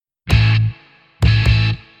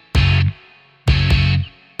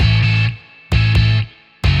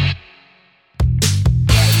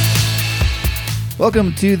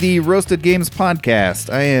Welcome to the Roasted Games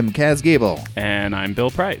Podcast. I am Kaz Gable. And I'm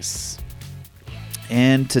Bill Price.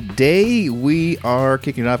 And today we are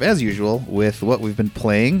kicking it off, as usual, with what we've been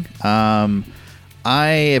playing. I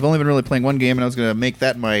have only been really playing one game, and I was going to make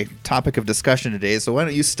that my topic of discussion today. So why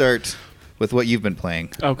don't you start with what you've been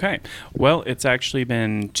playing? Okay. Well, it's actually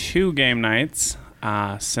been 2 game nights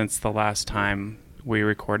since the last time we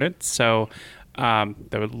recorded. So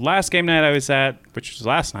the last game night I was at, which was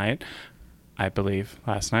last night, I believe.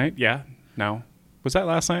 Last night? Yeah. No. Was that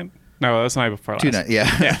last night? No, that was the night before last. 2 nights,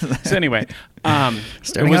 yeah. So anyway.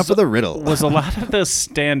 Starting off with a riddle. Was a lot of the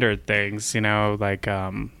standard things, like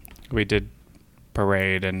we did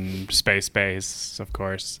Parade and Space Base, of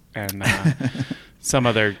course, and some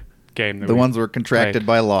other game. That the ones were contracted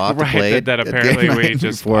by law to play that apparently we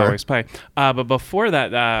just always play. But before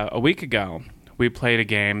that, a week ago, we played a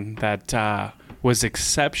game that was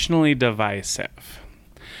exceptionally divisive.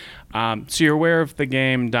 So you're aware of the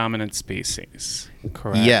game Dominant Species,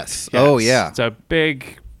 correct? Yes. Oh, yeah. It's a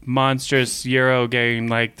big, monstrous Euro game,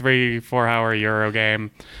 like 3-4 hour Euro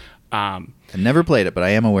game. I never played it, but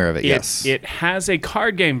I am aware of it, yes. It has a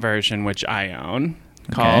card game version, which I own,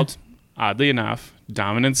 called, oddly enough,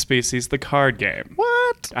 Dominant Species, the card game.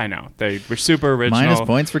 What? I know. They were super original. Minus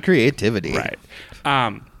points for creativity. Right.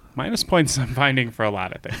 Minus points I'm finding for a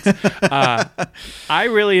lot of things. I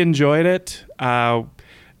really enjoyed it.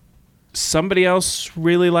 Somebody else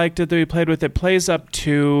really liked it that we played with. It plays up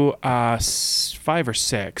to 5 or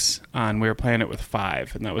 6, and we were playing it with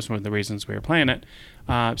 5, and that was one of the reasons we were playing it.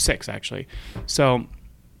 6, actually. So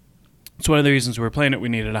it's one of the reasons we were playing it. We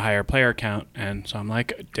needed a higher player count, and so I'm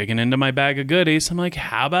like digging into my bag of goodies. I'm like,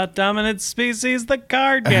 how about Dominant Species, the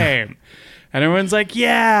card game? And everyone's like,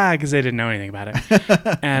 yeah, because they didn't know anything about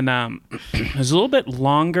it. And it was a little bit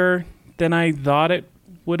longer than I thought it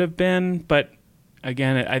would have been, but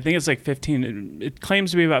again, I think it's like 15. It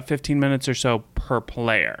claims to be about 15 minutes or so per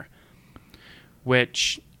player,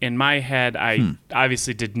 which in my head, I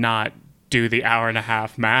obviously did not do the hour and a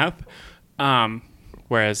half math.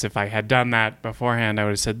 Whereas if I had done that beforehand, I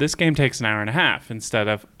would have said this game takes an hour and a half instead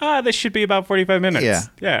of, this should be about 45 minutes.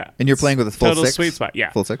 Yeah. And you're playing with a full total 6? Sweet spot.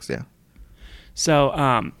 Yeah. Full 6, yeah. So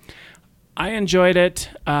I enjoyed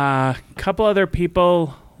it. A couple other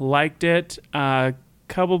people liked it. A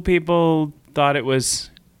couple people thought it was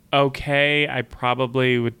okay. I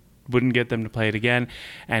probably wouldn't get them to play it again.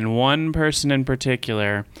 And one person in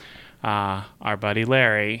particular, our buddy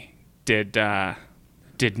Larry, did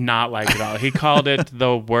not like it at all. He called it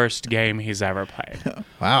the worst game he's ever played.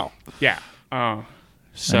 Wow. Yeah.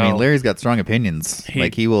 So I mean, Larry's got strong opinions.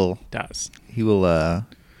 He will.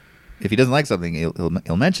 If he doesn't like something,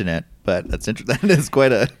 he'll mention it. But that is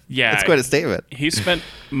quite a statement. He spent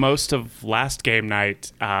most of last game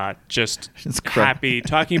night just happy,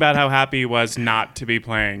 talking about how happy he was not to be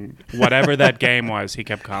playing whatever that game was. He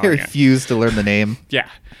kept calling it. He refused to learn the name. Yeah.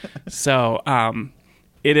 So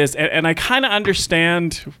it is, and I kind of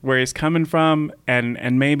understand where he's coming from,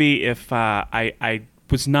 and maybe if I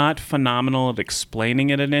was not phenomenal at explaining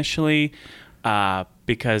it initially,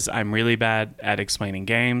 because I'm really bad at explaining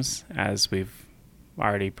games, as we've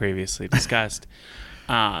already previously discussed.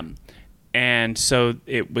 And so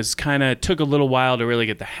it was took a little while to really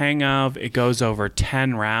get the hang of. It goes over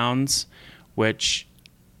 10 rounds, which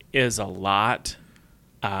is a lot,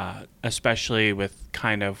 especially with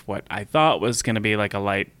kind of what I thought was going to be like a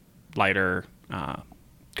lighter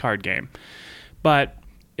card game. But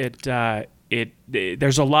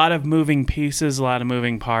there's a lot of moving pieces, a lot of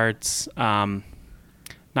moving parts,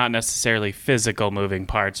 not necessarily physical moving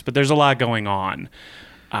parts, but there's a lot going on.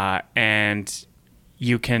 And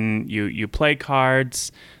you play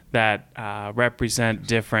cards that represent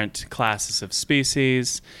different classes of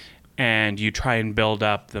species, and you try and build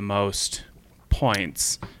up the most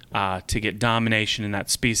points to get domination in that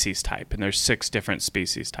species type. And there's 6 different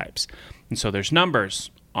species types. And so there's numbers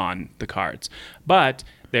on the cards. But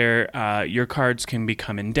your cards can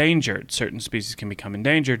become endangered. Certain species can become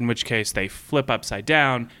endangered, in which case they flip upside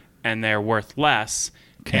down and they're worth less,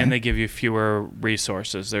 and they give you fewer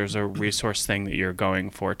resources. There's a resource thing that you're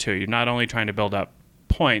going for, too. You're not only trying to build up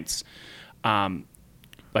points,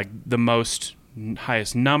 like the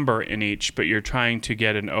highest number in each, but you're trying to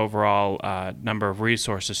get an overall number of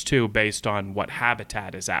resources, too, based on what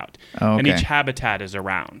habitat is out. Oh, okay. And each habitat is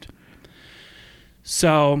around.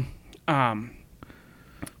 So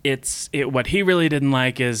what he really didn't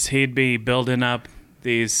like is he'd be building up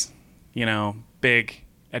these, big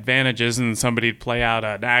advantages, and somebody'd play out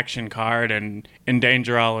an action card and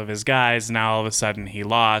endanger all of his guys. Now all of a sudden he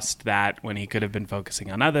lost that when he could have been focusing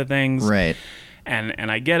on other things. Right.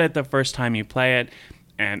 And I get it the first time you play it,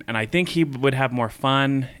 And I think he would have more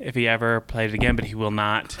fun if he ever played it again, but he will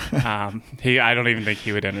not. I don't even think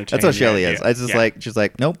he would entertain. That's how Shelly is. I just she's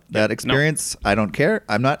like, nope, that Nope. experience, I don't care.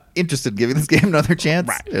 I'm not interested in giving this game another chance.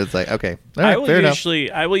 Right. It's like, okay, all right, fair enough.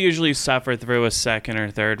 I will usually suffer through a second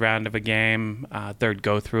or third round of a game, third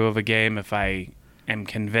go through of a game if I am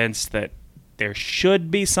convinced that there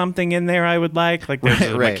should be something in there I would like there's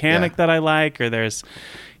a mechanic that I like, or there's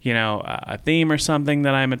a theme or something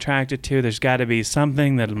that I'm attracted to. There's got to be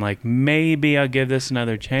something that I'm like, maybe I'll give this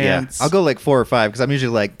another chance. Yeah, I'll go like 4 or 5 because I'm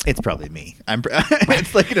usually like, it's probably me.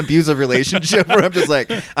 It's like an abusive relationship where I'm just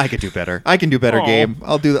like, I could do better. I can do better. Game.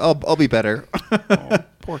 I'll be better.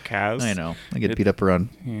 Poor Kaz. I know. I get beat up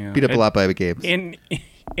a lot by games.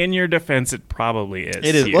 In your defense, it probably is.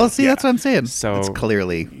 It is. You. Well, see, Yeah. that's what I'm saying. So it's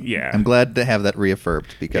clearly. Yeah. I'm glad to have that reaffirmed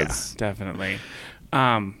because. Yeah, definitely.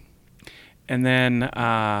 And then.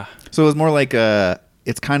 So it was more like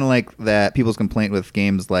it's kind of like that people's complaint with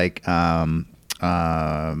games like what am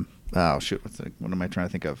I trying to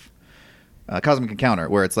think of? Cosmic Encounter,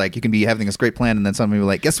 where it's like you can be having this great plan and then suddenly you're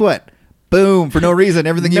like, guess what? Boom! For no reason,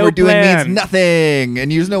 everything you were doing means nothing,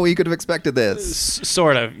 and you just know what you could have expected. This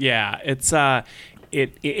sort of, yeah. It's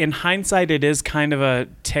it in hindsight, it is kind of a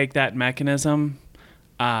take that mechanism,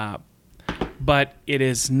 but it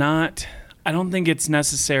is not. I don't think it's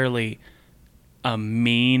necessarily a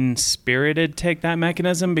mean-spirited take that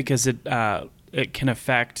mechanism because it can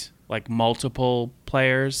affect like multiple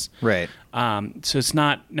players. right? So it's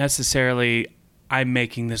not necessarily I'm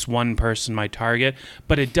making this one person my target,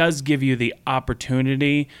 but it does give you the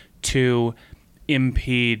opportunity to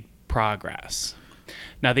impede progress.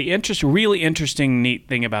 Now, the really interesting, neat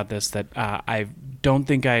thing about this that I don't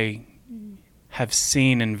think I have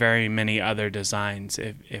seen in very many other designs,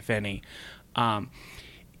 if any,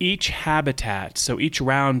 each habitat, so each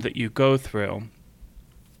round that you go through,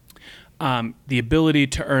 the ability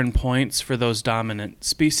to earn points for those dominant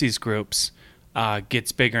species groups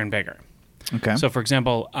gets bigger and bigger. Okay. So, for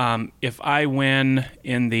example, if I win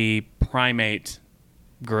in the primate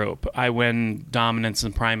group, I win dominance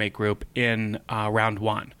in the primate group in round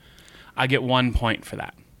 1, I get 1 point for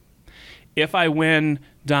that. If I win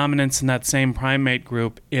dominance in that same primate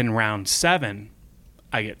group in round 7,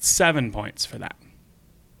 I get 7 points for that.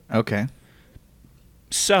 Okay.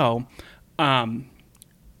 So,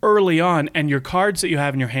 early on, and your cards that you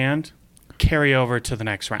have in your hand carry over to the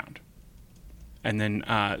next round. And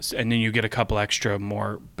then you get a couple extra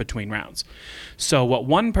more between rounds. So what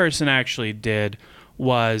one person actually did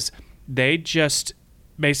was they just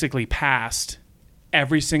basically passed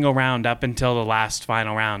every single round up until the last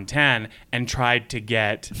final round 10 and tried to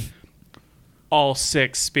get all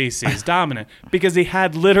 6 species dominant because he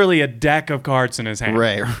had literally a deck of cards in his hand.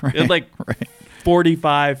 Right. It had like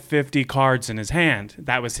 45, 50 cards in his hand.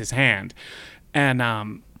 That was his hand.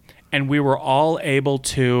 And we were all able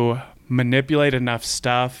to manipulate enough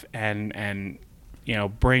stuff and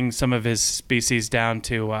bring some of his species down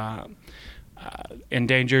to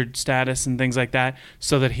endangered status and things like that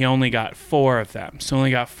so that he only got 4 of them. So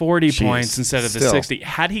only got 40 points instead of the 60.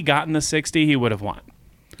 Had he gotten the 60, he would have won.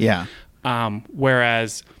 Yeah.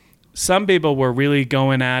 Whereas some people were really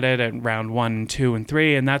going at it at round 1 and 2 and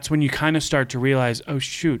 3, and that's when you kind of start to realize, oh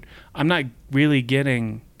shoot, I'm not really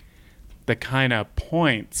getting the kind of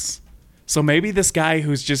points. So maybe this guy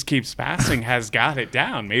who just keeps passing has got it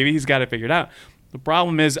down. Maybe he's got it figured out. The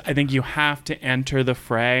problem is I think you have to enter the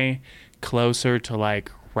fray closer to like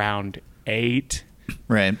round 8.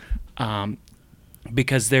 Right.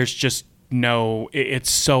 Because there's just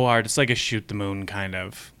it's so hard. It's like a shoot the moon kind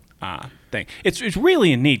of thing. It's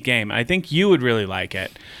really a neat game. I think you would really like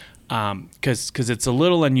it because it's a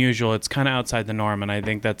little unusual. It's kind of outside the norm, and I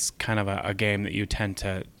think that's kind of a game that you tend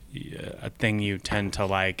to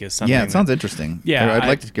like is something. Yeah, it sounds interesting. Yeah, I'd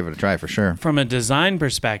like to give it a try for sure. From a design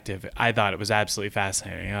perspective, I thought it was absolutely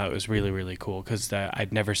fascinating. It was really, really cool because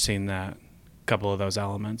I'd never seen that couple of those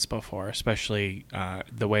elements before, especially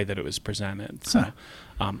the way that it was presented. So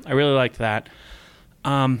I really liked that.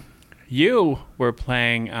 You were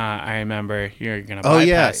playing, I remember you're going to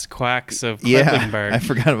bypass Quacks of Quedlinburg. I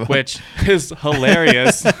forgot about which is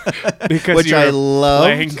hilarious because you're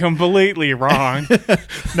playing completely wrong.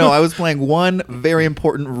 No, I was playing one very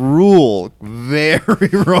important rule very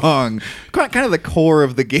wrong. Kind of the core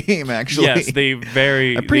of the game, actually. Yes,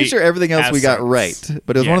 I'm pretty sure everything else we got right.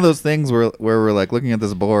 But it was one of those things where we're like looking at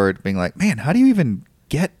this board being like, man, how do you even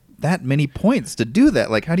get that many points to do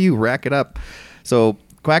that? Like, how do you rack it up? So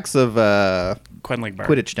Quacks of Quedlinburg.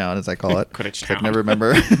 Quidditch Town, as I call it. Quidditch Like, Town. never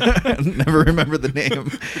remember the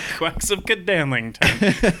name. Quacks of Quedlinburg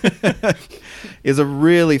Is a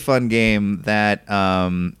really fun game that,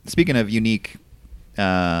 speaking of unique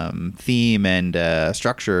theme and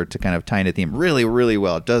structure to kind of tie into theme really, really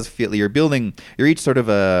well. It does feel you're each sort of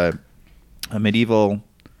a medieval.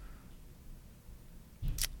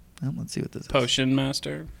 Well, let's see what this is. Potion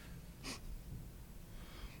master.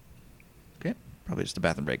 Okay, probably just a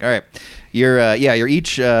bathroom break. All right, you're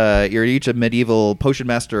each a medieval potion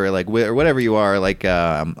master, or or whatever you are, like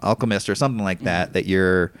alchemist or something like that. That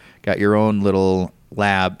you're got your own little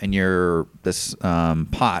lab, and you're this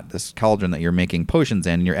this cauldron that you're making potions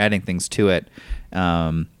in. And you're adding things to it,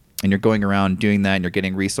 and you're going around doing that. And you're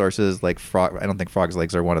getting resources like frog. I don't think frogs'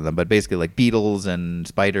 legs are one of them, but basically like beetles and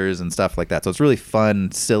spiders and stuff like that. So it's really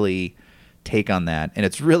fun, silly take on that, and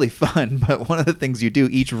it's really fun. But one of the things you do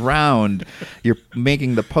each round, you're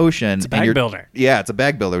making the potion. It's a bag builder. Yeah, it's a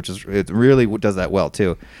bag builder, it really does that well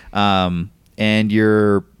too. And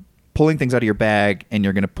you're pulling things out of your bag, and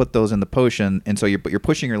you're going to put those in the potion, and so you're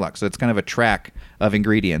pushing your luck. So it's kind of a track of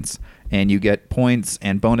ingredients, and you get points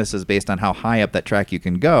and bonuses based on how high up that track you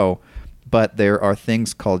can go. But there are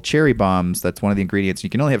things called cherry bombs. That's one of the ingredients. You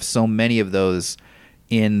can only have so many of those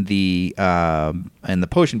in the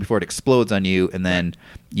potion before it explodes on you, and then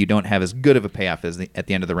you don't have as good of a payoff as at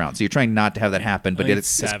the end of the round. So you're trying not to have that happen, but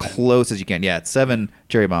it's as close as you can. Yeah, it's 7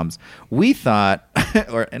 cherry bombs. We thought,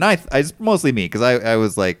 it's mostly me, because I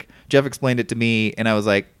was like, Jeff explained it to me, and I was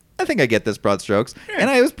like, I think I get this broad strokes, and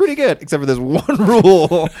I was pretty good, except for this one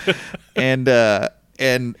rule. and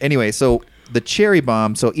anyway, so the cherry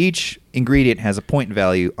bomb. So each ingredient has a point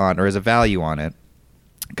value on, or has a value on it,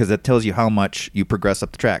 because that tells you how much you progress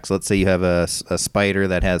up the track. So let's say you have a spider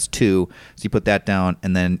that has 2, so you put that down,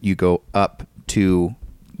 and then you go up 2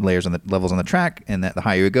 levels on the track, and that the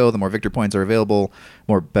higher you go, the more victory points are available,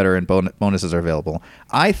 more better and bonuses are available.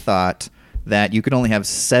 I thought that you could only have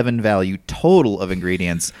 7 value total of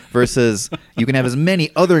ingredients, versus you can have as many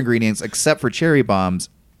other ingredients except for cherry bombs.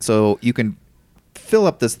 So you can fill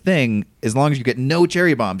up this thing as long as you get no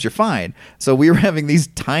cherry bombs, you're fine. So we were having these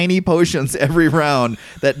tiny potions every round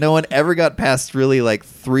that no one ever got past really like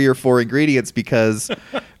 3 or 4 ingredients because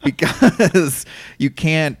you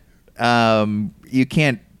can't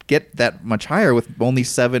get that much higher with only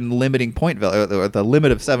 7 limiting point value, or the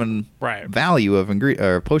limit of 7 value of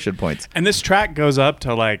or potion points. And this track goes up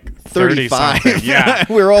to like 35. Yeah.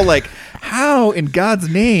 We're all like, how in God's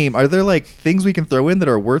name are there like things we can throw in that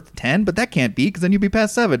are worth 10? But that can't be, because then you'd be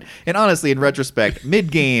past 7. And honestly, in retrospect,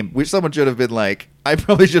 mid-game, which someone should have been like, I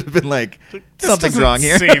probably should have been like, something's wrong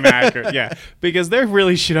here. Seem accurate, yeah. Because there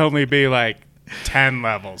really should only be like 10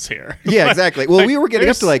 levels here. Yeah, exactly. Well, we were getting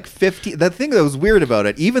up to like 50. The thing that was weird about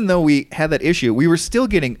it, even though we had that issue, we were still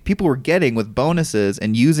people were getting with bonuses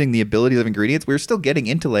and using the abilities of ingredients, we were still getting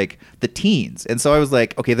into like the teens. And so I was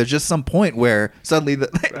like, okay, there's just some point where suddenly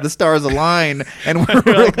the stars align and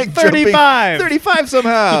we're like 35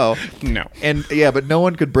 somehow. No. And yeah, but no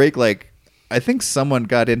one could break I think someone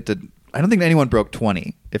got into, I don't think anyone broke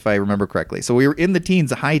 20, if I remember correctly. So we were in the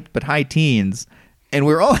teens, high teens. And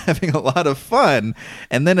we were all having a lot of fun.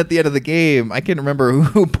 And then at the end of the game, I can't remember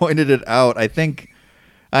who pointed it out. I think,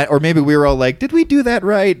 or maybe we were all like, did we do that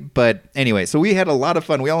right? But anyway, so we had a lot of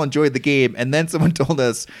fun. We all enjoyed the game. And then someone told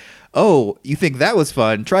us, oh, you think that was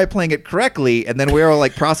fun? Try playing it correctly. And then we were all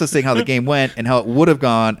like processing how the game went and how it would have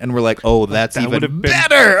gone. And we're like, oh, that's even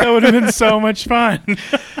better. That would have been so much fun.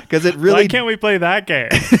 Because it really... Why can't we play that game?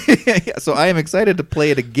 Yeah, so I am excited to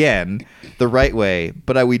play it again the right way.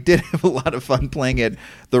 But we did have a lot of fun playing it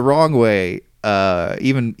the wrong way,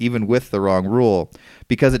 even with the wrong rule.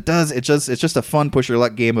 Because it's just a fun push your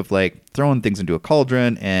luck game of like throwing things into a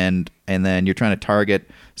cauldron, and then you're trying to target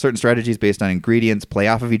certain strategies based on ingredients, play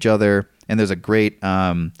off of each other, and there's a great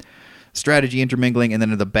strategy intermingling. And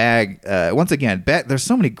then in the bag, once again, there's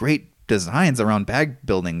so many great designs around bag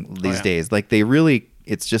building these days. Like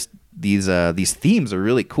it's just these themes are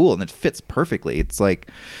really cool, and it fits perfectly. It's like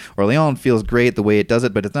Orleans feels great the way it does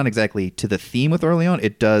it, but it's not exactly to the theme with Orleans.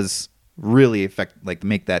 It does really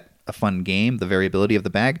make that a fun game, the variability of the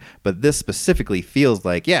bag. But this specifically feels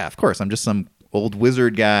like, yeah, of course, I'm just some old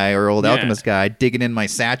wizard guy or old alchemist guy digging in my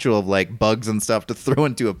satchel of like bugs and stuff to throw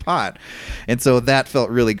into a pot. And so that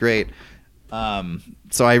felt really great.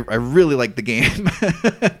 So I really liked the game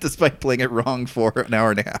despite playing it wrong for an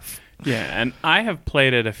hour and a half. Yeah, and I have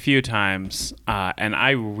played it a few times, and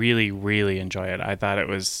I really, really enjoy it. I thought it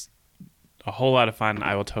was a whole lot of fun.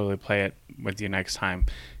 I will totally play it with you next time,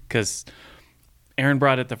 because Aaron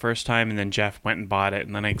brought it the first time, and then Jeff went and bought it,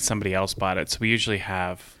 and then somebody else bought it. So we usually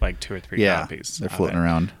have like 2 or 3 copies. They're floating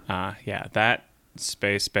around. Yeah, that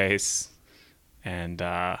space, and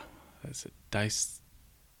is it Dice,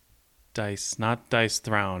 not Dice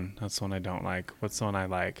Throne. That's the one I don't like. What's the one I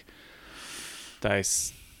like?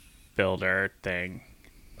 Dice Builder thing.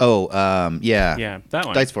 Yeah. Yeah, that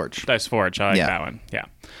one. Dice Forge. Dice Forge. I like Yeah. that one. Yeah.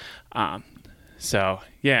 So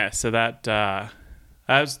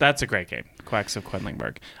that's a great game. Quacks of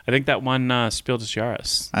Quedlinburg. I think that won Spiel des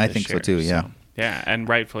Jahres. I this think so year, too, yeah. Yeah, and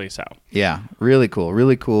rightfully so. Yeah, really cool.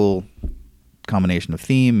 Really cool combination of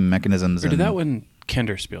theme, mechanisms. Or did that win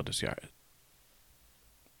Kinderspiel des Jahres?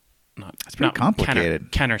 It's pretty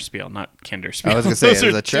complicated. Kennerspiel, not Kinderspiel. I was going to say, is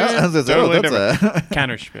it totally that's a...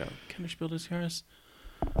 Kennerspiel. Kinderspiel des Jahres?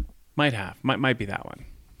 Might be that one.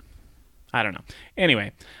 I don't know.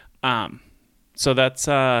 Anyway, so that's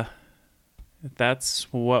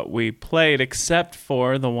what we played, except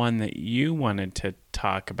for the one that you wanted to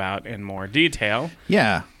talk about in more detail.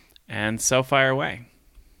 Yeah. And so fire away.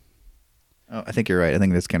 Oh, I think you're right. I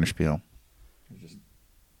think it's Kennerspiel.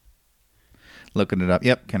 Looking it up.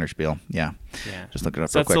 Yep, Kennerspiel. Yeah. Just look it up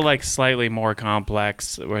So real quick. that's like slightly more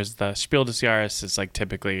complex, whereas the Spiel des Jahres is like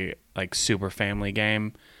typically like super family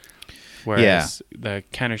game. Whereas the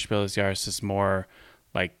Kennerspiel des Jahres is more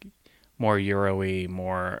like more Euro-y,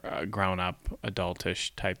 more grown-up,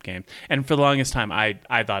 adultish type game. And for the longest time, I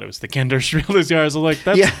thought it was the Kinderspiel des Jahres. I was like,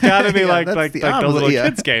 that's gotta be like those little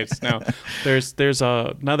kids games. No, there's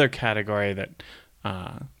another category that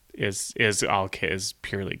is all kids,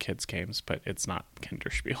 purely kids games, but it's not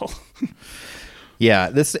Kinderspiel. Yeah,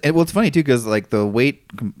 well, it's funny too because like the weight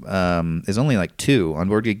is only like 2 on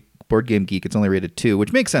Board Game Geek. It's only rated 2,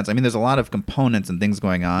 which makes sense. I mean, there's a lot of components and things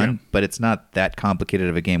going on, but it's not that complicated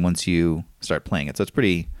of a game once you start playing it. So it's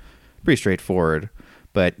pretty straightforward.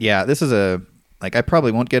 But yeah, this is I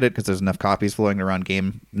probably won't get it because there's enough copies flowing around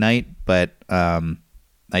game night, but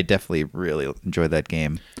I definitely really enjoyed that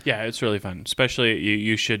game. Yeah, it's really fun. Especially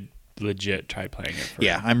you should legit try playing it.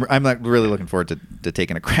 I'm like really looking forward to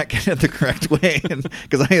taking a crack at it the correct way,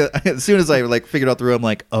 because as soon as I like figured out the rule, I'm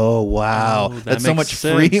like, oh wow, that's so much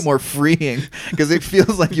more freeing, because it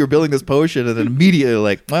feels like you're building this potion and then immediately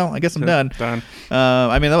like, well, I guess I'm done.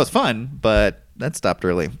 I mean, that was fun, but that stopped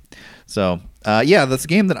early. So that's a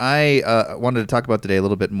game that I wanted to talk about today a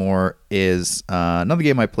little bit more. Is another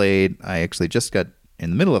game I played. I actually just got in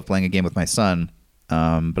the middle of playing a game with my son.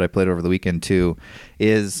 But I played it over the weekend too,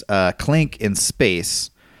 is Clank in Space.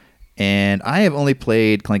 And I have only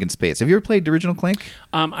played Clank in Space. Have you ever played the original Clank?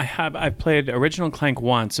 I have. I've played original Clank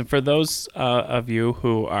once. And for those of you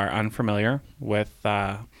who are unfamiliar with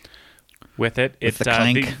it, it's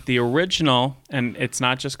the original, and it's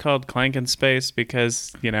not just called Clank in Space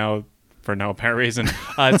because, for no apparent reason.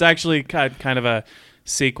 It's actually kind of a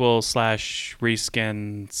sequel /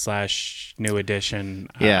 reskin / new edition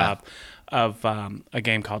of a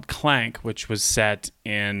game called Clank, which was set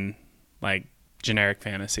in like generic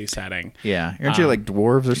fantasy setting. Yeah, aren't you like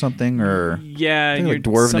dwarves or something, or you're like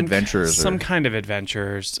dwarven adventurers, some kind of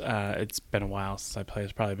adventures. It's been a while since I played.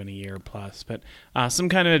 It's probably been a year plus, but some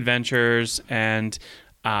kind of adventures. And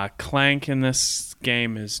Clank in this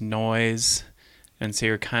game is noise, and so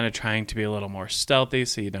you're kind of trying to be a little more stealthy,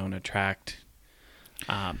 so you don't attract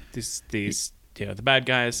these the bad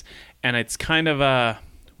guys. And it's kind of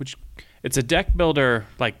it's a deck builder,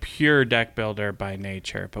 like pure deck builder by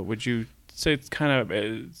nature, but would you say it's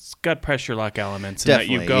got pressure luck elements?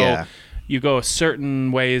 Definitely, that you go a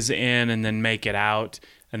certain ways in and then make it out,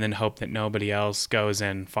 and then hope that nobody else goes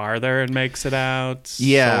in farther and makes it out.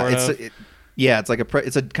 Yeah, it's like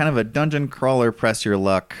it's a kind of a dungeon crawler, press your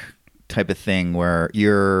luck type of thing where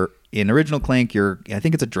you're. In original Clank, I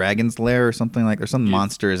think it's a dragon's lair or something like. There's some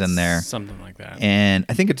monsters in there, something like that. And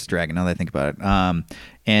I think it's a dragon. Now that I think about it,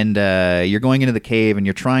 and you're going into the cave and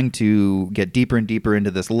you're trying to get deeper and deeper into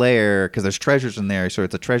this lair because there's treasures in there. So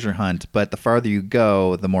it's a treasure hunt. But the farther you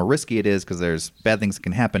go, the more risky it is because there's bad things that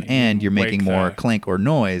can happen, and you're making more clank or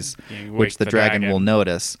noise, which the dragon will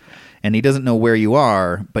notice. And he doesn't know where you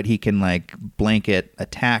are, but he can like blanket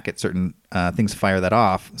attack at certain things, fire that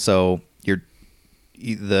off. So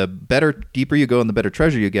the deeper you go and the better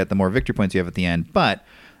treasure you get, the more victory points you have at the end. But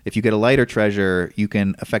if you get a lighter treasure, you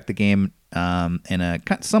can affect the game in a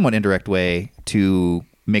somewhat indirect way to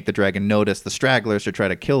make the dragon notice the stragglers to try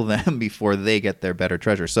to kill them before they get their better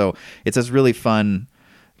treasure. So it's this really fun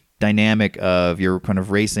dynamic of you're kind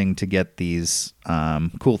of racing to get these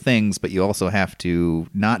cool things, but you also have to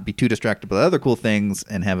not be too distracted by other cool things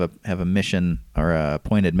and have a mission or a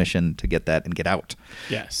pointed mission to get that and get out.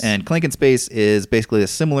 Yes. And Clank in Space is basically a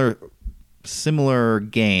similar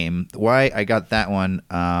game. Why I got that one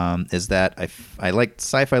is that I liked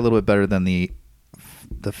sci-fi a little bit better than the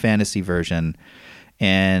fantasy version,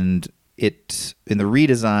 and it in the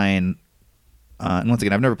redesign. And once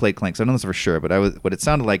again, I've never played Clank, so I don't know this for sure, but what it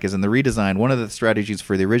sounded like is in the redesign, one of the strategies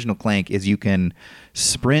for the original Clank is you can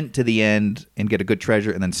sprint to the end and get a good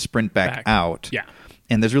treasure and then sprint back out. Yeah.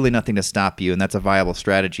 and there's really nothing to stop you, and that's a viable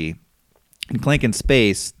strategy. In Clank in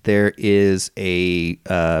Space, there is a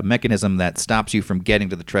mechanism that stops you from getting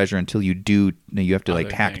to the treasure until you do. You have to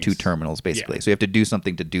like hack things. 2 terminals, basically. Yeah. So you have to do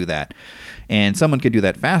something to do that. And someone can do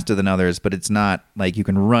that faster than others, but it's not like you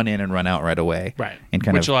can run in and run out right away, right? And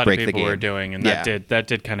kind Which of a lot break of the people game. were doing, and Yeah. that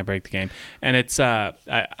did kind of break the game. And it's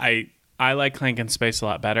I like Clank in Space a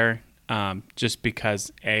lot better. Just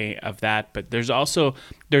because of that, but there's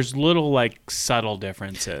little like subtle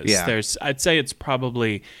differences. Yeah. I'd say it's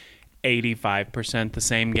probably 85% the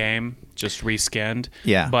same game, just reskinned.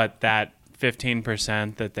 Yeah. But that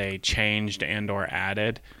 15% that they changed and or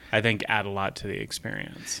added, I think add a lot to the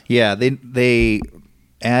experience. Yeah, they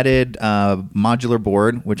added modular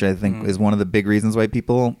board, which I think is one of the big reasons why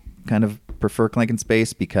people kind of prefer Clank in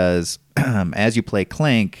Space, because as you play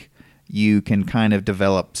Clank, you can kind of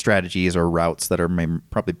develop strategies or routes that are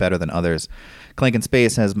probably better than others. Clank in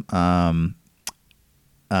Space has,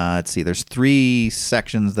 let's see, there's 3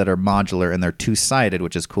 sections that are modular, and they're 2-sided,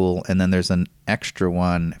 which is cool. And then there's an extra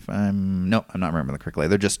one. I'm not remembering correctly.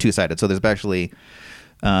 They're just 2-sided. So there's actually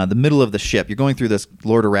the middle of the ship. You're going through this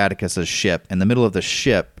Lord Erraticus's ship, and the middle of the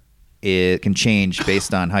ship, it can change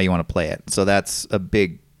based on how you want to play it. So that's a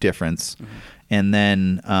big difference. Mm-hmm. And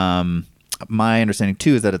then my understanding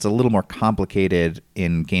too is that it's a little more complicated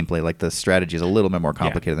in gameplay. Like the strategy is a little bit more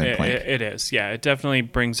complicated than Clank. It is. Yeah, it definitely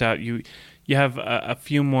brings out you have a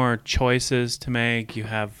few more choices to make. You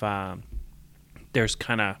have there's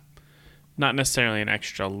kind of not necessarily an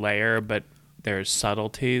extra layer, but there's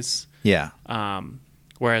subtleties. Yeah.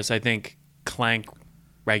 Whereas I think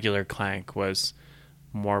regular Clank was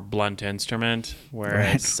more blunt instrument,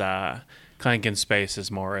 whereas Clank in Space is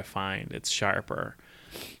more refined. It's sharper.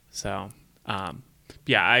 So,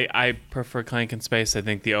 I prefer Clank in Space. I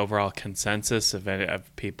think the overall consensus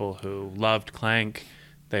of people who loved Clank,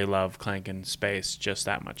 they love Clank in Space just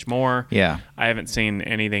that much more. Yeah. I haven't seen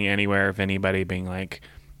anything anywhere of anybody being like,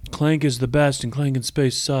 Clank is the best and Clank in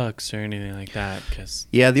Space sucks or anything like that. Cause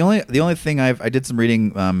yeah, the only thing I did some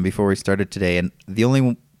reading before we started today, and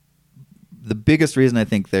the biggest reason I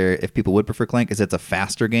think if people would prefer Clank is it's a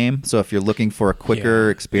faster game. So if you're looking for a quicker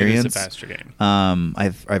experience, it is a faster game.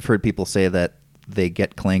 I've heard people say that they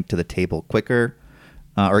get Clank to the table quicker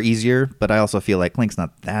or easier, but I also feel like Clank's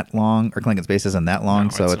not that long, or Clank in Space isn't that long. No,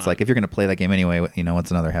 so it's not. Like if you're going to play that game anyway,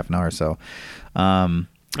 it's another half an hour or so.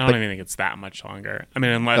 I don't even think it's that much longer. I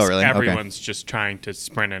mean, unless everyone's just trying to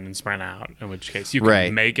sprint in and sprint out, in which case you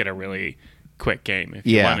can make it a really quick game if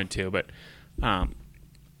you wanted to. But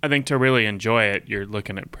I think to really enjoy it, you're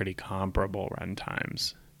looking at pretty comparable run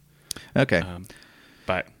times. Okay.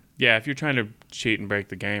 But yeah, if you're trying to cheat and break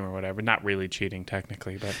the game or whatever, not really cheating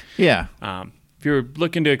technically, but yeah, if you're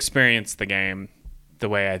looking to experience the game the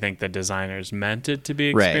way I think the designers meant it to be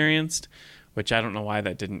experienced, which I don't know why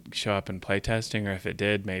that didn't show up in playtesting, or if it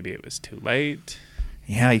did, maybe it was too late.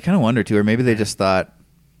 Yeah, you kind of wonder too, or maybe they just thought.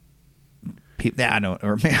 I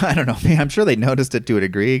don't know. I'm sure they noticed it to a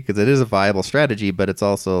degree because it is a viable strategy, but it's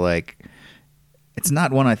also like it's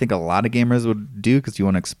not one I think a lot of gamers would do because you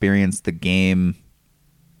want to experience the game.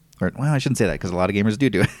 I shouldn't say that because a lot of gamers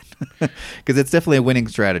do it because it's definitely a winning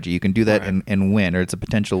strategy. You can do that and win, or it's a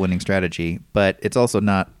potential winning strategy, but it's also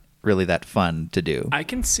not really that fun to do. I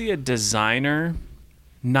can see a designer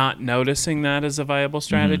not noticing that as a viable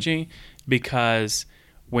strategy because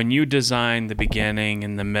when you design the beginning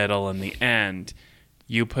and the middle and the end,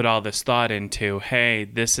 you put all this thought into, hey,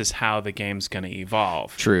 this is how the game's going to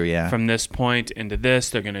evolve. True, yeah. From this point into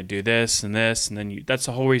this, they're going to do this, and then that's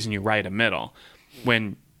the whole reason you write a middle.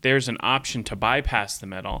 When there's an option to bypass the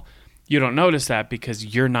middle, you don't notice that because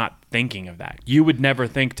you're not thinking of that. You would never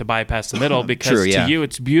think to bypass the middle because to you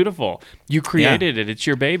it's beautiful. You created it. It's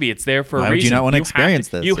your baby. It's there for a reason. Why would you not want to experience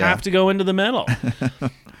this? You have to go into the middle.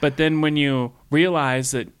 But then when you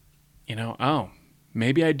realize that,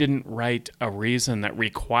 maybe I didn't write a reason that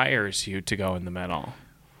requires you to go in the middle.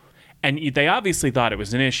 And they obviously thought it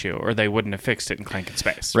was an issue or they wouldn't have fixed it in Clank in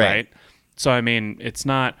Space, right? So, I mean, it's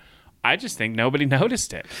not... I just think nobody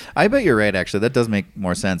noticed it. I bet you're right, actually. That does make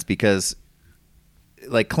more sense because,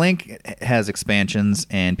 like, Clank has expansions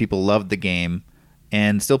and people love the game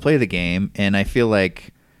and still play the game. And I feel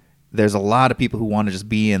like there's a lot of people who want to just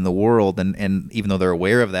be in the world. And even though they're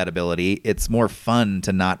aware of that ability, it's more fun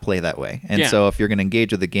to not play that way. And so if you're going to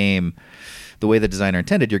engage with the game the way the designer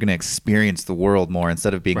intended, you're going to experience the world more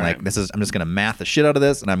instead of being like, I'm just going to math the shit out of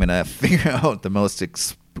this and I'm going to figure out the most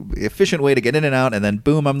efficient way to get in and out, and then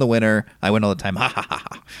boom, I'm the winner. I win all the time. Ha ha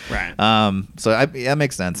ha. Right. So that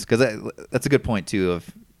makes sense because that's a good point too. Of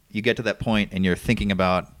you get to that point and you're thinking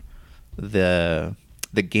about the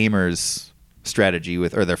gamer's strategy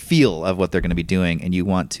with, or their feel of what they're going to be doing, and you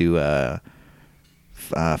want to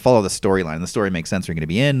follow the storyline. The story makes sense. You're going to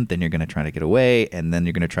be in, then you're going to try to get away, and then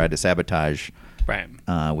you're going to try to sabotage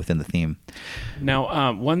within the theme.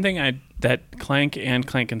 Now, one thing that Clank and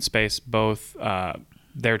Clank in Space both,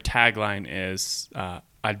 their tagline is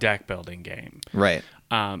a deck building game. Right.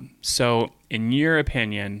 So, in your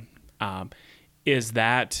opinion, is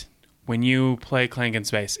that when you play Clank in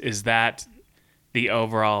Space, is that the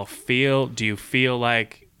overall feel? Do you feel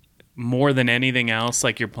like more than anything else,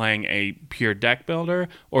 like you're playing a pure deck builder,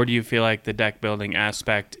 or do you feel like the deck building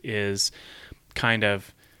aspect is kind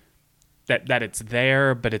of that it's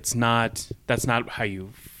there, but it's not? That's not how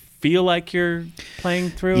you feel like you're playing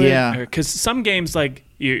through it. Yeah, because some games like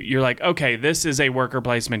you're like, okay, this is a worker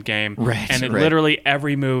placement game, right? And it literally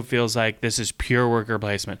every move feels like this is pure worker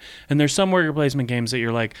placement. And there's some worker placement games that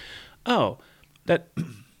you're like, oh, that.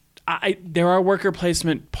 There are worker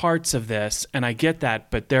placement parts of this, and I get that,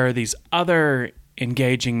 but there are these other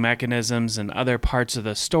engaging mechanisms and other parts of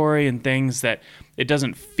the story and things that it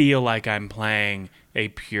doesn't feel like I'm playing a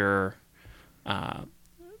pure,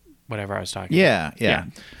 whatever I was talking about. Yeah.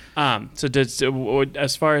 So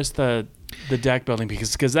as far as the deck building,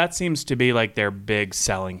 because that seems to be like their big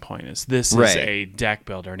selling point is this is a deck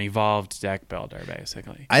builder, an evolved deck builder,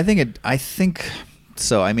 basically. I think.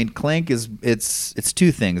 So, I mean, Clank it's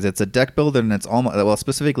two things. It's a deck builder, and it's almost, well,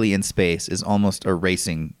 specifically in Space, is almost a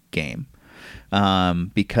racing game,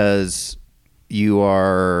 because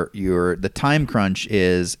the time crunch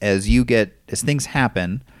is as things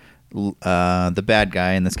happen, the bad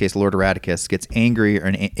guy, in this case Lord Eradicus, gets angrier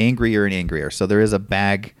and angrier. So there is a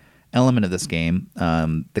bag element of this game.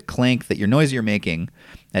 The Clank, that your noise you're making,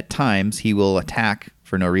 at times he will attack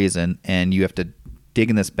for no reason, and you have to dig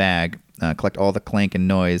in this bag, collect all the clank and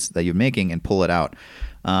noise that you're making, and pull it out.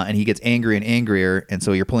 And he gets angrier and angrier, and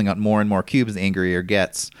so you're pulling out more and more cubes the angrier it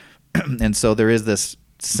gets. And so there is this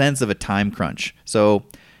sense of a time crunch. So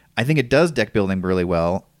I think it does deck building really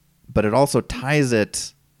well, but it also ties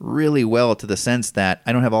it really well to the sense that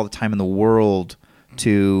I don't have all the time in the world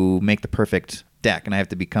to make the perfect deck, and I have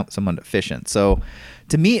to become somewhat efficient. So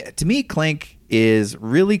to me, Clank is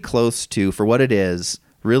really close to, for what it is,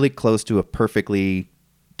 really close to a perfectly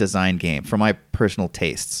designed game for my personal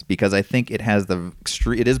tastes, because I think it has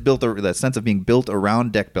it is built, the sense of being built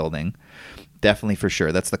around deck building, definitely, for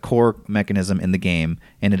sure. That's the core mechanism in the game,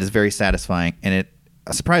 and it is very satisfying, and it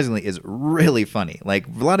surprisingly is really funny. Like,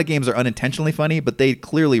 a lot of games are unintentionally funny, but they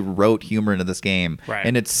clearly wrote humor into this game,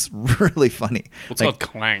 and it's really funny. It's called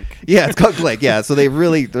Clank. Yeah, it's called Clank. Yeah, so they're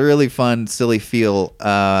really fun, silly feel,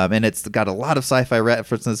 and it's got a lot of sci-fi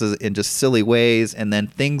references in just silly ways, and then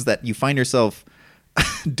things that you find yourself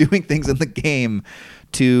doing things in the game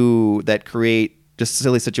that create just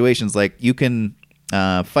silly situations. Like, you can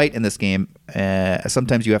fight in this game.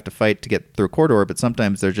 Sometimes you have to fight to get through a corridor, but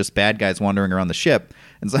sometimes they're just bad guys wandering around the ship,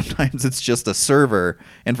 and sometimes it's just a server,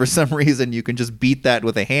 and for some reason you can just beat that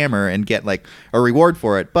with a hammer and get like a reward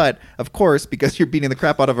for it. But of course, because you're beating the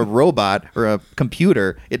crap out of a robot or a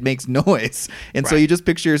computer, it makes noise, and so you just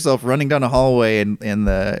picture yourself running down a hallway in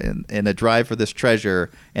a drive for this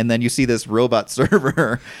treasure, and then you see this robot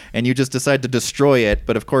server, and you just decide to destroy it.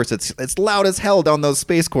 But of course, it's loud as hell down those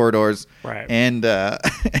space corridors, and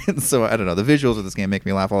and so I don't know. The visuals of this game make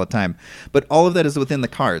me laugh all the time, but all of that is within the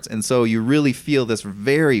cards, and so you really feel this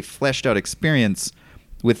very fleshed out experience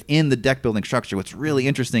within the deck building structure, which is really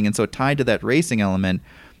interesting. And so tied to that racing element,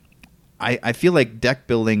 I feel like deck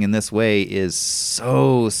building in this way is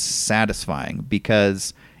so satisfying,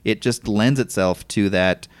 because it just lends itself to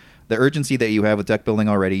that, the urgency that you have with deck building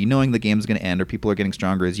already, knowing the game's going to end or people are getting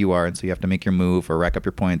stronger as you are, and so you have to make your move or rack up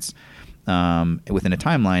your points within a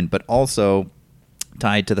timeline, but also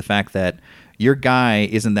tied to the fact that your guy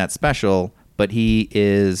isn't that special, but he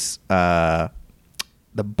is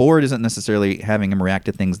the board isn't necessarily having him react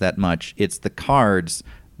to things that much. It's the cards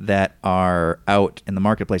that are out in the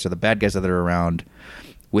marketplace, or the bad guys that are around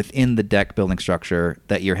within the deck building structure,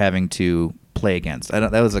 that you're having to play against.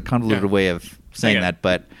 That was a convoluted way of saying that,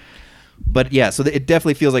 but yeah, so it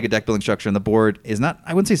definitely feels like a deck building structure, and the board is not,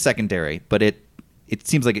 I wouldn't say secondary, but it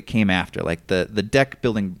seems like it came after. Like, the deck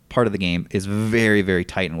building part of the game is very, very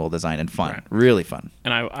tight and well designed and fun. Really fun.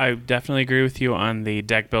 And I definitely agree with you on the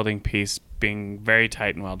deck building piece being very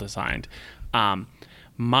tight and well designed.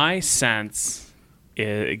 My sense,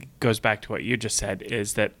 it goes back to what you just said,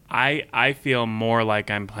 is that I feel more like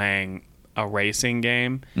I'm playing a racing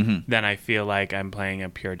game than I feel like I'm playing a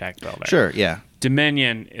pure deck builder. Sure, yeah.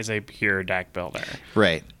 Dominion is a pure deck builder.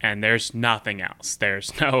 Right. And there's nothing else.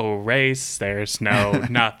 There's no race. There's no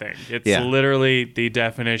nothing. It's literally the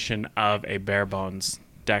definition of a bare bones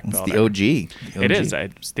deck It's builder. the OG. It is.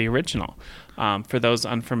 It's the original. For those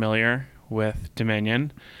unfamiliar with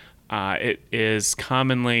Dominion, it is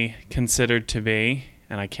commonly considered to be,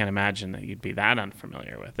 and I can't imagine that you'd be that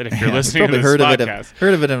unfamiliar with it if you're listening to this podcast.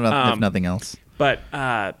 Heard of it if nothing else. But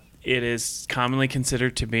it is commonly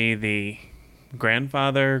considered to be the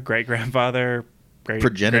grandfather, great-grandfather,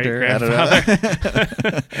 progenitor, I don't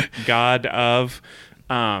know. god of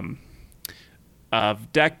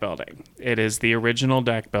deck building. It is the original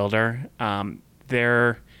deck builder.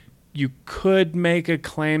 You could make a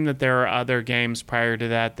claim that there are other games prior to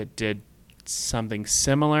that did something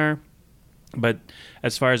similar, but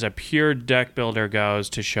as far as a pure deck builder goes,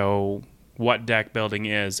 to show what deck building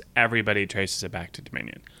is, everybody traces it back to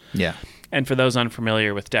Dominion. Yeah. And for those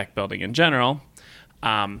unfamiliar with deck building in general,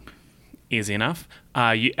 easy enough.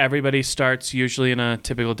 Everybody starts, usually in a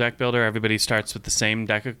typical deck builder, everybody starts with the same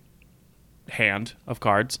hand of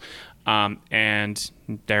cards. And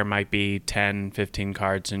there might be 10, 15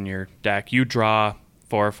 cards in your deck. You draw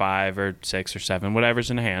 4 or 5 or 6 or 7,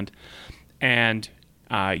 whatever's in hand. And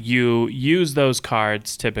you use those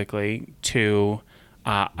cards typically to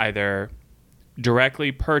either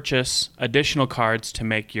directly purchase additional cards to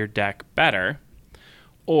make your deck better,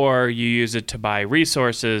 or you use it to buy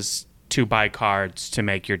resources to buy cards to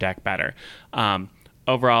make your deck better.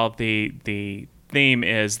 Overall, the theme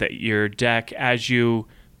is that your deck, as you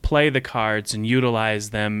play the cards and utilize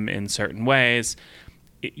them in certain ways,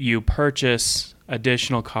 you purchase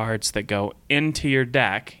additional cards that go into your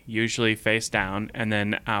deck, usually face down, and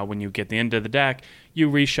then when you get the end of the deck, you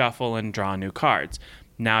reshuffle and draw new cards.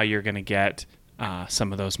 Now you're going to get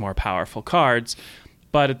some of those more powerful cards,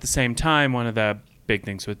 but at the same time, one of the big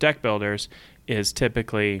things with deck builders is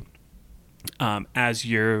typically as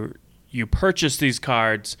you purchase these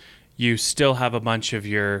cards, you still have a bunch of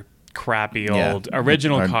your crappy old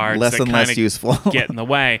original cards less that and less useful get in the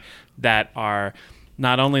way, that are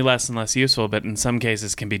not only less and less useful, but in some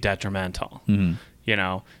cases can be detrimental.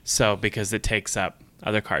 So because it takes up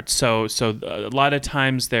other cards. So a lot of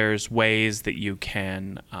times there's ways that you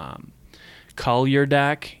can cull your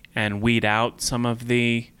deck and weed out some of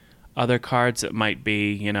the other cards that might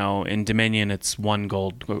be, in Dominion it's 1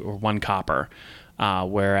 gold or 1 copper,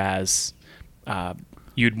 whereas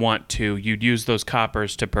you'd use those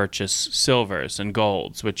coppers to purchase silvers and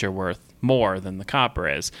golds, which are worth more than the copper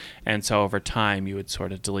is. And so over time, you would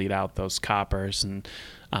sort of delete out those coppers and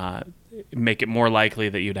make it more likely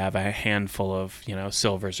that you'd have a handful of,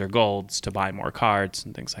 silvers or golds to buy more cards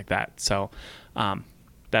and things like that. So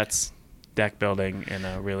that's deck building in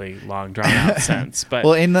a really long, drawn-out sense.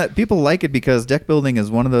 But people like it because deck building is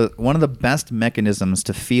one of the best mechanisms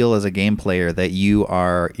to feel as a game player that you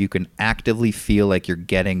can actively feel like you're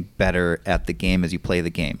getting better at the game as you play the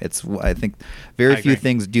game. I think very few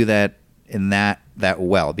things do that in that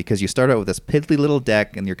well, because you start out with this piddly little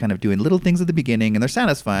deck and you're kind of doing little things at the beginning and they're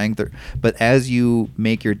satisfying. But as you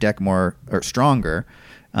make your deck more or stronger,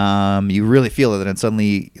 you really feel it, and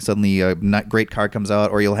suddenly a not great card comes out,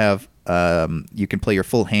 or you'll have you can play your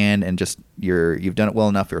full hand and just you've done it well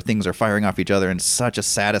enough, or things are firing off each other, and such a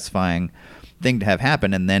satisfying thing to have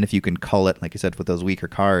happen. And then if you can cull it, like you said, with those weaker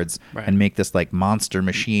cards, and make this like monster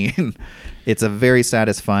machine, it's a very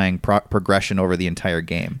satisfying progression over the entire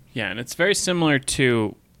game. Yeah, and it's very similar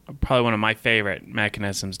to probably one of my favorite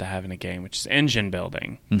mechanisms to have in a game, which is engine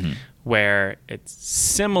building, where it's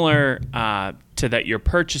similar to that you're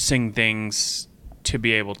purchasing things to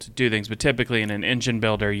be able to do things, but typically in an engine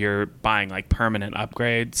builder you're buying like permanent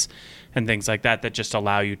upgrades and things like that just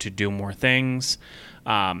allow you to do more things,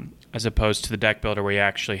 as opposed to the deck builder where you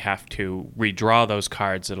actually have to redraw those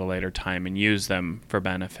cards at a later time and use them for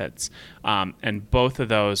benefits. And both of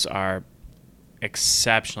those are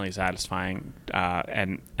exceptionally satisfying,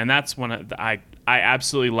 and that's one of I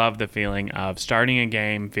absolutely love the feeling of starting a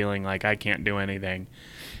game feeling like I can't do anything,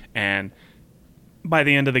 and by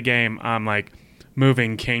the end of the game I'm like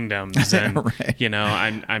moving kingdoms and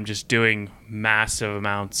I'm just doing massive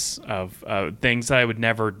amounts of things that I would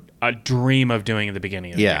never dream of doing at the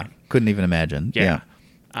beginning of the game. Couldn't even imagine.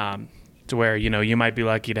 To where you might be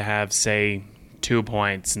lucky to have, say, 2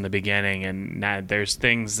 points in the beginning, and there's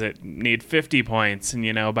things that need 50 points,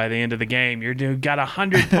 and by the end of the game you're got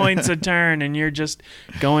 100 points a turn and you're just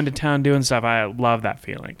going to town doing stuff. I love that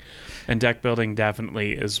feeling, and deck building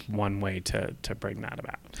definitely is one way to bring that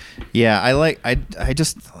about.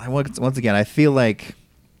 Once again, I feel like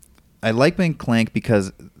I like playing Clank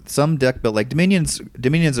because some deck build, like Dominion's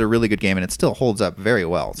a really good game, and it still holds up very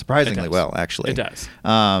well, surprisingly well, actually. It does.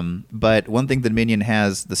 But one thing that Dominion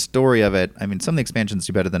has, the story of it, I mean, some of the expansions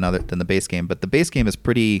do better than the base game, but the base game is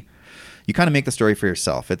pretty you kind of make the story for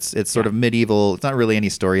yourself. It's sort of medieval. It's not really any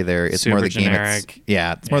story there. It's Super more the generic.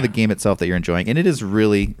 game. It's more the game itself that you're enjoying, and it is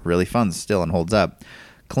really, really fun still and holds up.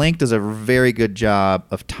 Clank does a very good job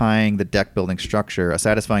of tying the deck building structure, a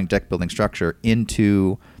satisfying deck building structure,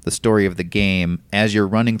 into the story of the game. As you're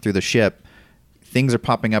running through the ship, things are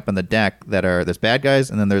popping up on the deck there's bad guys,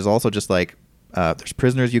 and then there's also just like there's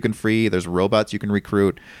prisoners you can free, there's robots you can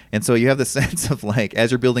recruit, and so you have the sense of like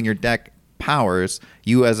as you're building your deck powers,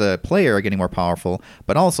 you as a player are getting more powerful,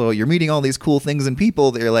 but also you're meeting all these cool things and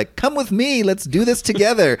people that you're like, come with me, let's do this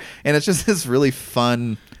together, and it's just this really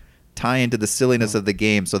fun tie into the silliness of the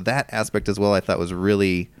game. So that aspect as well I thought was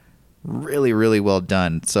really, really, really well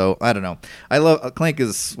done. So I don't know, I love Clank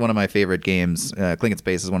is one of my favorite games. Clank and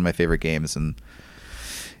Space is one of my favorite games. And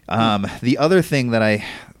the other thing that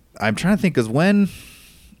I'm trying to think is when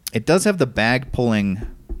it does have the bag pulling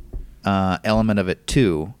element of it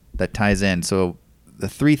too that ties in. So the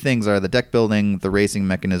three things are the deck building, the racing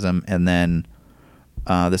mechanism, and then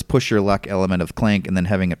this push your luck element of Clank, and then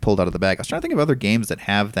having it pulled out of the bag. I was trying to think of other games that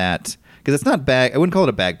have that, because it's not bag. I wouldn't call it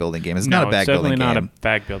a bag building game. It's not a bag building game. No, it's definitely not a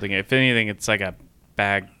bag building game. If anything, it's like a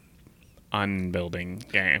bag unbuilding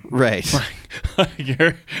game. Right. But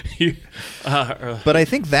I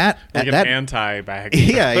think that like an anti-bag.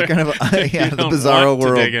 Yeah, you're kind of the Bizarro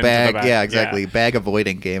World bag. Yeah, exactly. Bag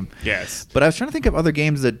avoiding game. Yes. But I was trying to think of other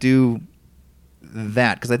games that do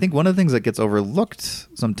that, because I think one of the things that gets overlooked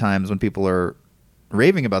sometimes when people are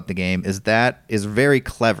raving about the game is that is very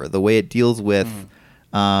clever, the way it deals with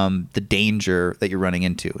the danger that you're running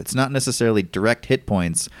into. It's not necessarily direct hit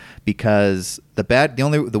points, because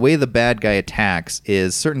the way the bad guy attacks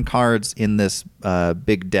is certain cards in this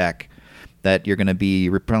big deck that you're going to be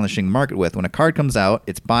replenishing market with. When a card comes out,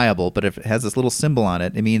 it's buyable, but if it has this little symbol on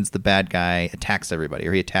it, it means the bad guy attacks everybody,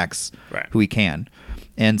 or he attacks who he can.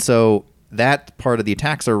 And so that part of the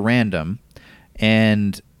attacks are random,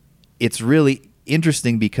 and it's really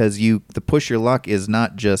interesting because the push your luck is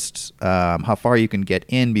not just how far you can get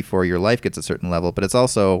in before your life gets a certain level, but it's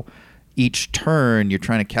also each turn you're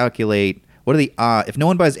trying to calculate what are the odds. If no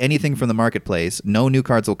one buys anything from the marketplace, no new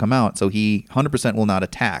cards will come out, so he 100% will not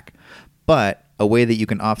attack. But a way that you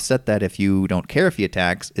can offset that if you don't care if he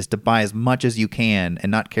attacks is to buy as much as you can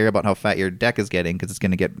and not care about how fat your deck is getting, because it's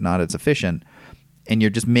going to get not as efficient, and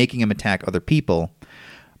you're just making him attack other people.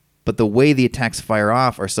 But the way the attacks fire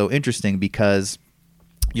off are so interesting, because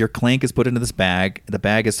your Clank is put into this bag. The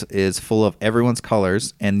bag is full of everyone's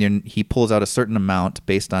colors, and then he pulls out a certain amount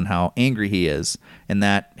based on how angry he is, and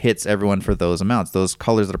that hits everyone for those amounts. Those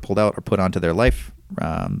colors that are pulled out are put onto their life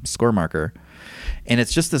score marker. And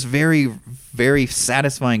it's just this very, very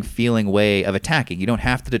satisfying feeling way of attacking. You don't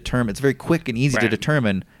have to determine. It's very quick and easy to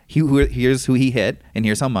determine here's who he hit, and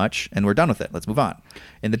here's how much, and we're done with it. Let's move on.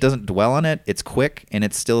 And it doesn't dwell on it. It's quick, and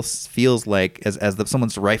it still feels like as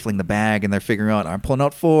someone's rifling the bag and they're figuring out, I'm pulling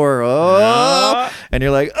out 4. And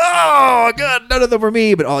you're like, oh, God, none of them were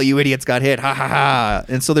me, but all you idiots got hit. Ha, ha, ha.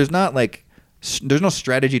 And so there's no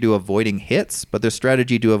strategy to avoiding hits, but there's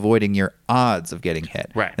strategy to avoiding your odds of getting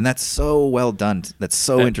hit. Right. And that's so well done. That's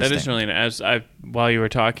so interesting. That is really, while you were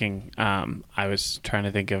talking, I was trying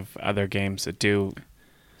to think of other games that do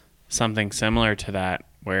something similar to that,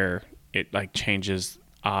 where it like changes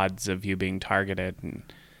odds of you being targeted, and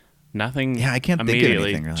nothing I can't think of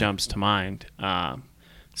anything, really jumps to mind.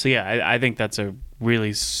 So yeah, I think that's a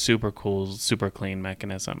really super cool, super clean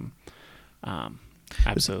mechanism.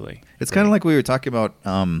 Absolutely. It's kind of like we were talking about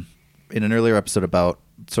in an earlier episode about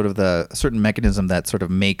sort of the certain mechanism that sort of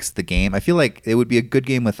makes the game. I feel like it would be a good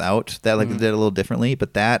game without that, like they did it a little differently,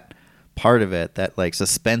 but that part of it, that like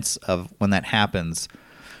suspense of when that happens,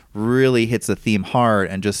 really hits the theme hard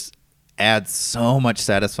and just adds so much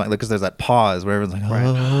satisfying, because there's that pause where everyone's like,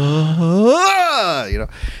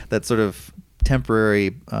 that sort of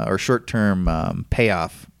temporary or short-term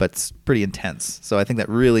payoff, but it's pretty intense. So I think that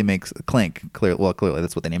really makes Clank clear. Well, clearly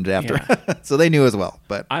that's what they named it after. Yeah. So they knew as well.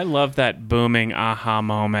 But I love that booming aha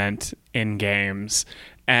moment in games,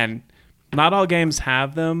 and not all games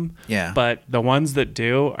have them. Yeah. But the ones that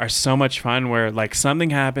do are so much fun, where like something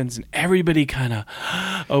happens and everybody kind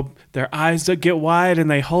of their eyes get wide and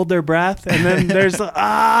they hold their breath, and then there's the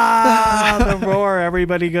roar.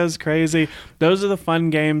 Everybody goes crazy. Those are the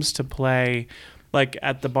fun games to play, like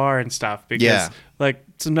at the bar and stuff, because like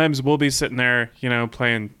sometimes we'll be sitting there,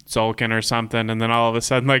 playing Tzolk'in or something, and then all of a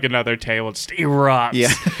sudden like another table just erupts.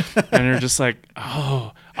 Yeah. And you're just like,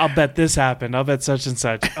 oh, I'll bet this happened. I'll bet such and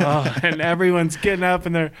such. Oh, and everyone's getting up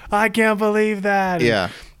and they're, I can't believe that. Yeah.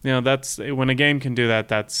 And, that's when a game can do that.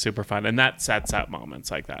 That's super fun, and that sets up moments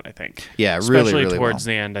like that, I think. Yeah, especially really, really towards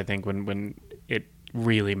the end. I think when it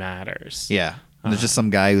really matters. Yeah. And there's just some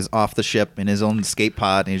guy who's off the ship in his own escape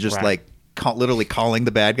pod, and he's just like literally calling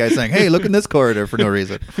the bad guy, saying, "Hey, look in this corridor," for no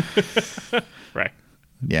reason. Right.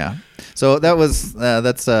 Yeah. So that was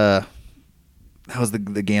the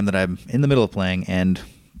game that I'm in the middle of playing and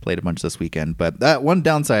played a bunch this weekend. But that one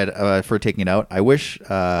downside for taking it out, I wish one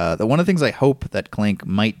of the things I hope that Clank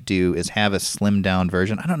might do is have a slimmed down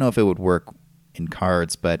version. I don't know if it would work in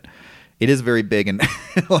cards, but it is very big and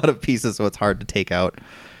a lot of pieces, so it's hard to take out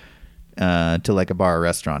to like a bar or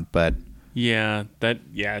restaurant. But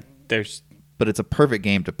there's. But it's a perfect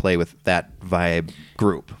game to play with that vibe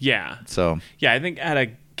group. Yeah. So yeah, I think at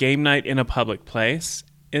a game night in a public place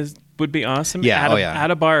would be awesome. Yeah.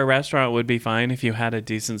 At a bar or restaurant would be fine if you had a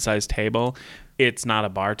decent sized table. It's not a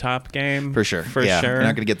bar top game. For sure. You're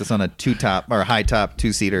not going to get this on a high top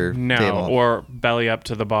 2-seater table. Or belly up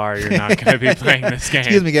to the bar. You're not going to be playing this game.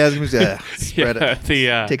 Excuse me, guys. Spread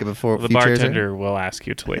it. Take it before the bartender will ask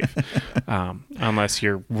you to leave, unless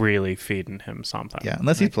you're really feeding him something. Yeah,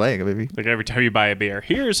 unless he's playing, maybe. Like every time you buy a beer,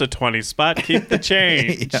 here's a 20 spot. Keep the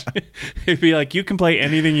change. It'd be like, you can play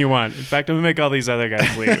anything you want. In fact, I'm gonna make all these other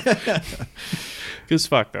guys leave because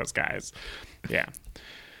fuck those guys. Yeah.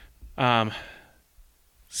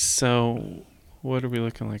 So, what are we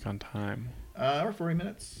looking like on time? We're 40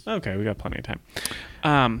 minutes. Okay, we got plenty of time.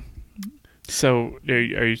 So,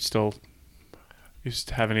 are you still... You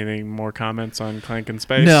have anything more comments on Clank and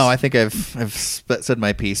Space? No, I think I've said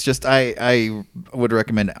my piece. Just I would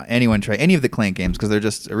recommend anyone try any of the Clank games because they're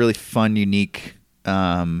just a really fun, unique,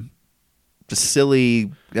 just silly,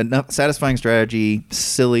 satisfying strategy,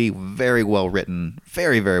 silly, very well written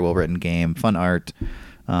game, fun art.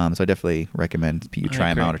 So I definitely recommend you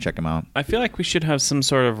try them out or check them out. I feel like we should have some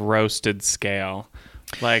sort of roasted scale,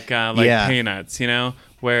 like peanuts,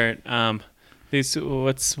 where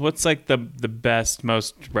what's like the best,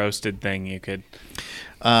 most roasted thing you could.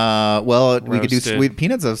 We could do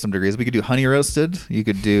peanuts of some degrees. We could do honey roasted. You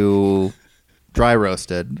could do dry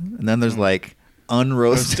roasted, and then there's like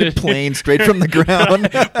unroasted, plain, straight from the ground,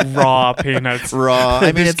 raw peanuts. Raw.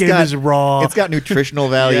 I mean, is raw. It's got nutritional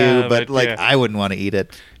value, but I wouldn't want to eat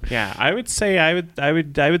it. Yeah, I would say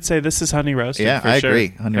this is honey roasted. Yeah, for I sure. agree.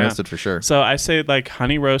 Honey roasted for sure. So I say like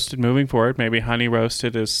honey roasted moving forward. Maybe honey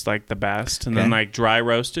roasted is like the best, and then like dry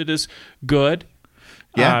roasted is good.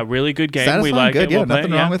 Yeah, really good game. Satisfying, we like good. it. We'll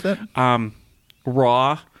nothing wrong with it.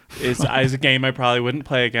 Raw is a game I probably wouldn't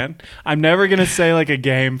play again. I'm never gonna say like a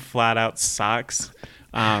game flat out sucks.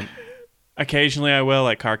 Occasionally I will,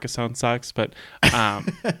 like Carcassonne sucks, but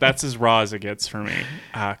that's as raw as it gets for me.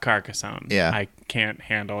 Carcassonne. Yeah. I can't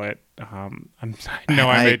handle it. I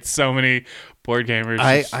made so many board gamers.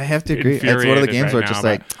 I have to agree. It's one of the games where it's just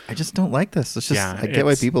like, I just don't like this. It's just, I get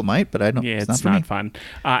why people might, but I don't. Yeah, it's not fun.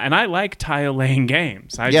 And I like tile laying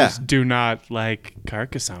games. I just do not like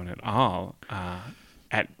Carcassonne at all.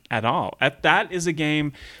 At all. That is a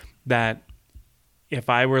game that, if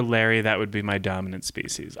I were Larry, that would be my dominant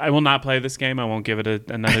species. I will not play this game. I won't give it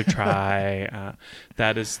another try.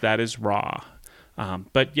 That is raw.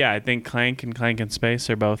 But yeah, I think Clank and Space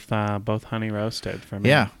are both honey roasted for me.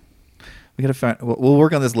 Yeah, we gotta find. We'll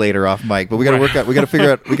work on this later off mic, but we gotta work out. We gotta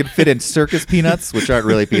figure out. We can fit in circus peanuts, which aren't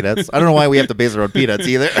really peanuts. I don't know why we have to base it on peanuts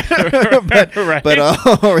either. But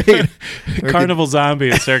Carnival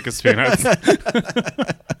Zombie and circus peanuts.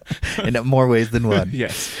 In more ways than one.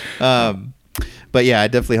 Yes. But yeah, I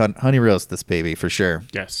definitely honey roast this baby for sure.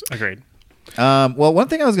 Yes, agreed. Well, one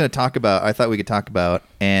thing I was going to talk about, I thought we could talk about,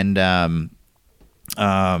 and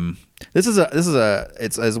this is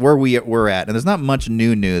where we're at, and there's not much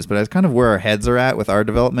new news, but it's kind of where our heads are at with our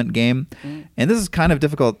development game, and this is kind of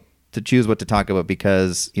difficult to choose what to talk about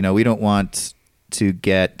because we don't want to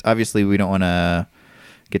we don't want to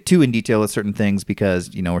get too in detail with certain things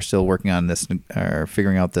because we're still working on this or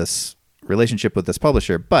figuring out this relationship with this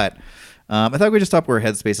publisher, but. I thought we'd just stop where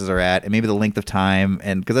headspaces are at and maybe the length of time,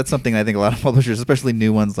 and because that's something I think a lot of publishers, especially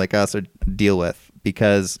new ones like us, deal with.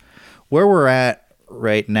 Because where we're at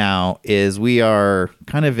right now is we are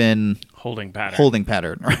kind of in holding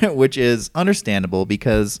pattern, right? Which is understandable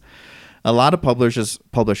because a lot of publishers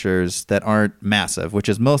that aren't massive, which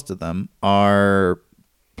is most of them, are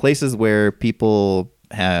places where people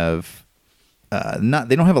have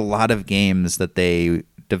they don't have a lot of games that they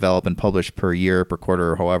develop and publish per year, per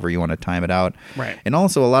quarter, or however you want to time it out. Right. And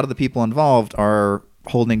also a lot of the people involved are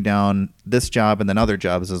holding down this job and then other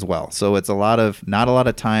jobs as well. So it's not a lot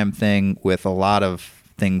of time thing with a lot of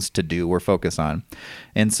things to do we're focused on.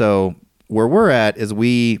 And so where we're at is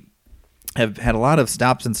we have had a lot of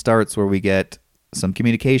stops and starts where we get some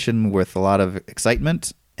communication with a lot of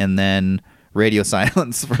excitement and then radio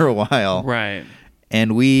silence for a while. Right.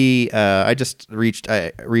 And I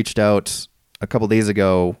reached out a couple days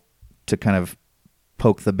ago to kind of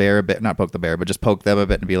poke the bear a bit, not poke the bear, but just poke them a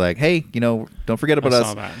bit and be like, hey, don't forget about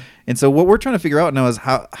us. That. And so what we're trying to figure out now is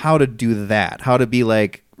how to do that, how to be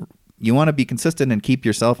like, you want to be consistent and keep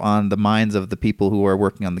yourself on the minds of the people who are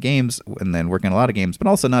working on the games and then working on a lot of games, but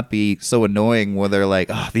also not be so annoying where they're like,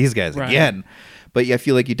 oh, these guys again. But I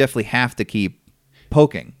feel like you definitely have to keep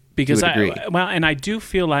poking. Because and I do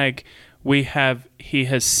feel like he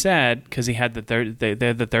has said, because he had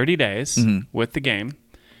the 30 days with the game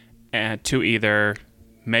to either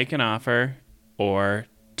make an offer or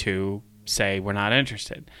to say we're not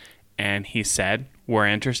interested. And he said, we're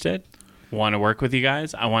interested, want to work with you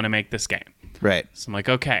guys, I want to make this game. Right. So I'm like,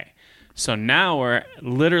 okay. So now we're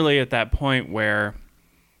literally at that point where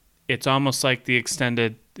it's almost like he's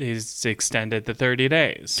extended the 30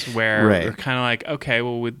 days, where we're kind of like, okay,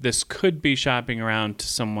 well, this could be shopping around to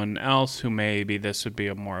someone else who maybe this would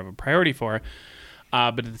be more of a priority for.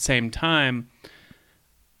 But at the same time,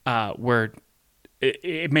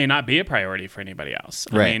 it may not be a priority for anybody else.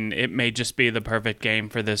 Right. I mean, it may just be the perfect game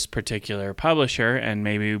for this particular publisher, and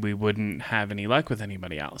maybe we wouldn't have any luck with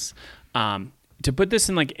anybody else. To put this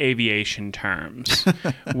in like aviation terms,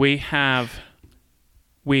 we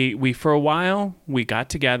for a while, we got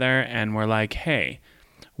together and we're like, hey,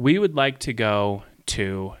 we would like to go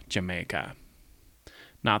to Jamaica.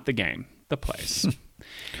 Not the game, the place.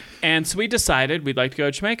 And so we decided we'd like to go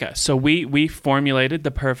to Jamaica. So we formulated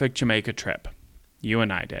the perfect Jamaica trip. You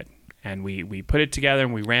and I did. And we put it together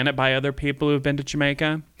and we ran it by other people who've been to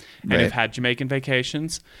Jamaica and have had Jamaican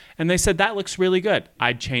vacations. And they said, that looks really good.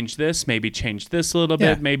 I'd change this, maybe change this a little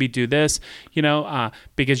bit, maybe do this,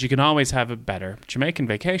 because you can always have a better Jamaican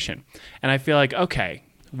vacation. And I feel like, okay,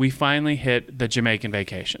 we finally hit the Jamaican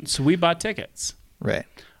vacation. So we bought tickets. Right.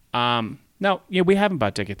 We haven't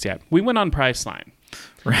bought tickets yet. We went on Priceline.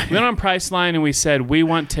 Right. We went on Priceline and we said, we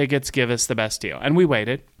want tickets, give us the best deal. And we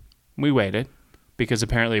waited. Because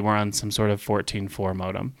apparently we're on some sort of 14.4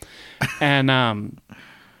 modem. And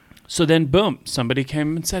so then, boom, somebody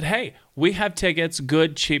came and said, hey, we have tickets,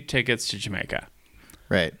 good, cheap tickets to Jamaica.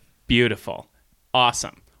 Right. Beautiful.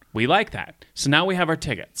 Awesome. We like that. So now we have our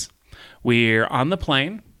tickets. We're on the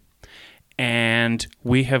plane, and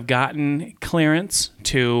we have gotten clearance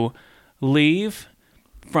to leave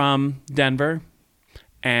from Denver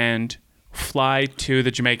and fly to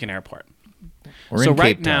the Jamaican airport. We're in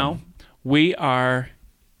right Cape Town. now, we are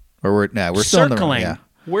we're still circling.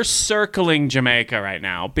 We're circling Jamaica right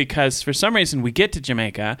now because for some reason we get to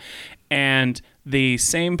Jamaica and the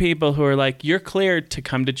same people who are like, you're cleared to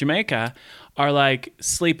come to Jamaica are like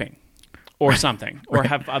sleeping or something or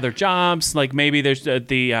have other jobs. Like maybe there's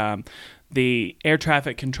the air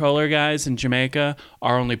traffic controller guys in Jamaica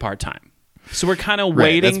are only part-time. So we're kind of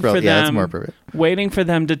waiting for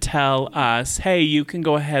them to tell us, hey, you can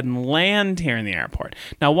go ahead and land here in the airport.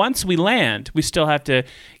 Now, once we land, we still have to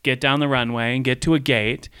get down the runway and get to a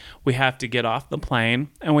gate. We have to get off the plane,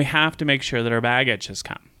 and we have to make sure that our baggage has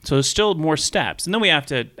come. So there's still more steps. And then we have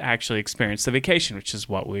to actually experience the vacation, which is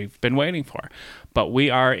what we've been waiting for. But we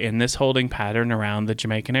are in this holding pattern around the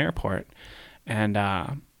Jamaican airport. And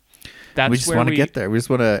we just want to get there. We just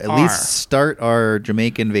want to at least start our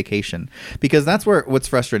Jamaican vacation, because that's what's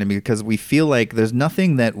frustrating me, because we feel like there's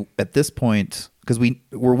nothing that at this point, because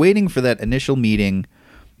we're waiting for that initial meeting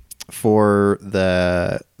for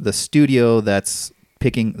the studio that's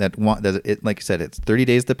picking like you said, it's 30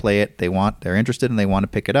 days to play it. They're interested and they want to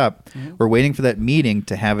pick it up. Mm-hmm. We're waiting for that meeting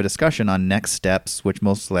to have a discussion on next steps, which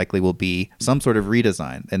most likely will be some sort of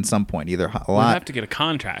redesign at some point. Either a lot. We'll have to get a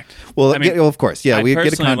contract. Well, of course, yeah, we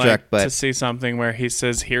get a contract, but to see something where he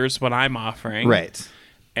says, "Here's what I'm offering, right,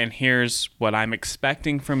 and here's what I'm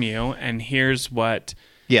expecting from you, and here's what."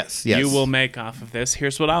 Yes. You will make off of this.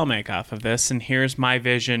 Here's what I'll make off of this, and here's my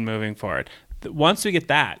vision moving forward. Once we get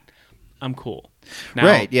that, I'm cool. Now,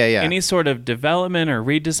 right, yeah. Any sort of development or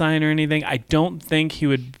redesign or anything, I don't think he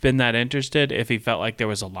would have been that interested if he felt like there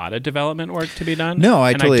was a lot of development work to be done. No,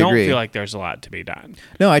 I totally agree. And I don't feel like there's a lot to be done.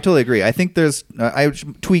 No, I totally agree. I think there's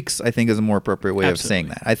tweaks, I think, is a more appropriate way of saying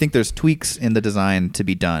that. I think there's tweaks in the design to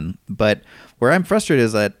be done. But where I'm frustrated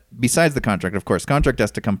is that besides the contract, of course, contract has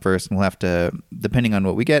to come first, and we'll have to, depending on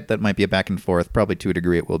what we get, that might be a back and forth, probably to a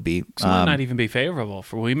degree it will be. So it might not even be favorable.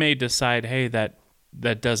 We may decide, hey, that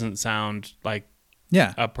doesn't sound like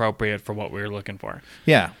appropriate for what we were looking for.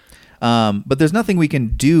 Yeah. But there's nothing we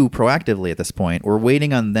can do proactively at this point. We're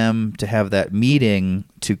waiting on them to have that meeting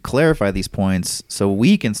to clarify these points so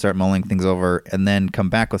we can start mulling things over and then come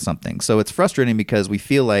back with something. So it's frustrating because we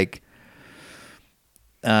feel like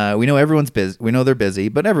we know everyone's busy. We know they're busy,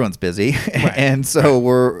 but everyone's busy, Right. and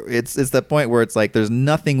so it's that point where it's like there's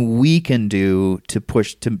nothing we can do to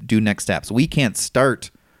push to do next steps. We can't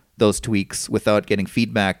start those tweaks without getting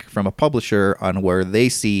feedback from a publisher on where they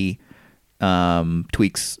see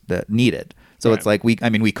tweaks that needed. So it's like we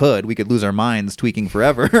could lose our minds tweaking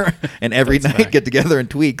forever, and every night get together and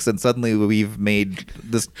tweaks, and suddenly we've made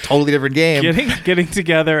this totally different game. Getting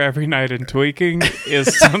together every night and tweaking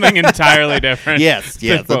is something entirely different. Yes,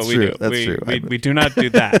 that's true. That's true. We do not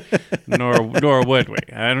do that, nor would we.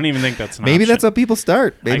 I don't even think that's an Maybe option. that's how people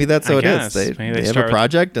start. Maybe that's how it is. They Maybe have start a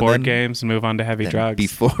project with and board then games and move on to heavy drugs.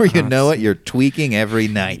 Before you know it, you're tweaking every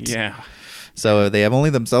night. Yeah. So they have only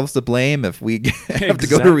themselves to blame if we have to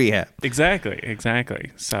go to rehab.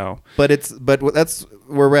 Exactly. So, but that's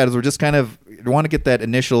where we're at. Is we're just kind of want to get that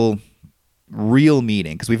initial real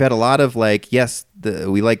meeting, because we've had a lot of like, yes,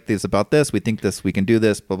 we like this about this, we think this, we can do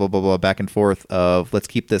this, blah blah blah blah, back and forth of let's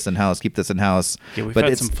keep this in house. Yeah, we've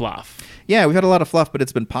had some fluff. Yeah, we've had a lot of fluff, but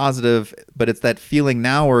it's been positive. But it's that feeling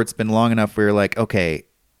now where it's been long enough where you're like, okay,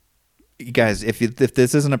 guys, if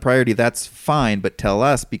this isn't a priority, that's fine, but tell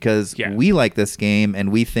us, because we like this game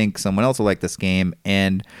and we think someone else will like this game,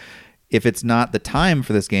 and if it's not the time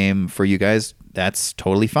for this game for you guys, that's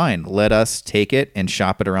totally fine. Let us take it and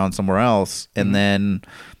shop it around somewhere else, and then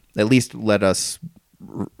at least let us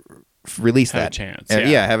release have that a chance.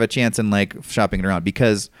 Have a chance in like shopping it around,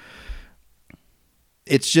 because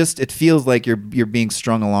it feels like you're being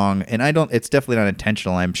strung along, and it's definitely not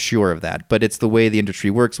intentional, I'm sure of that, but it's the way the industry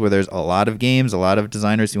works, where there's a lot of games, a lot of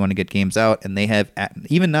designers who want to get games out, and they have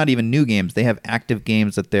not even new games, they have active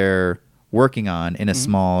games that they're working on in a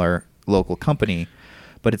smaller local company,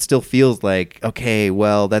 but it still feels like, okay,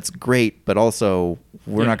 well, that's great, but also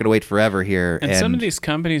we're not going to wait forever here. And some of these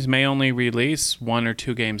companies may only release 1 or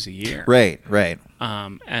 2 games a year. Right.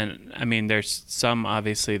 And I mean, there's some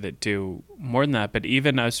obviously that do more than that, but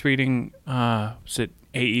even I was reading, was it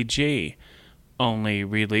AEG only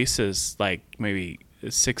releases like maybe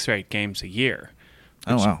 6 or 8 games a year.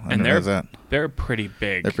 Oh wow! They're pretty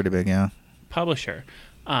big. They're pretty big, yeah. Publisher.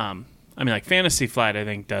 I mean, like Fantasy Flight, I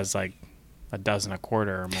think does like a dozen a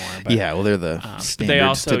quarter or more. But, yeah, well, they're the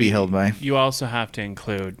standards to be held by. You also have to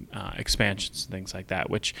include expansions and things like that,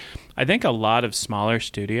 which I think a lot of smaller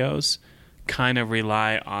studios kind of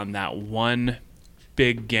rely on that one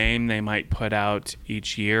big game they might put out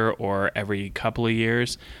each year or every couple of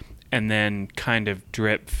years, and then kind of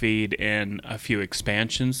drip feed in a few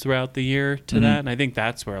expansions throughout the year to that. And I think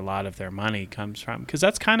that's where a lot of their money comes from, because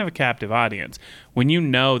that's kind of a captive audience. When you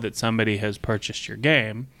know that somebody has purchased your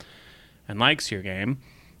game and likes your game,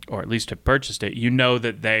 or at least have purchased it, you know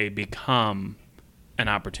that they become an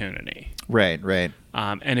opportunity. Right.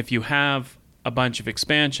 And if you have a bunch of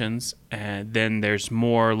expansions, and then there's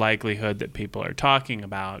more likelihood that people are talking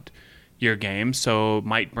about your game, so it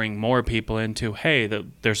might bring more people into, hey,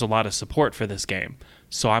 there's a lot of support for this game,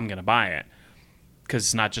 so I'm going to buy it. Because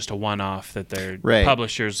it's not just a one-off that their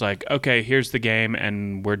publisher's like, okay, here's the game,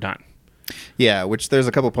 and we're done. Yeah, which there's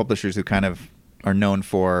a couple publishers who kind of are known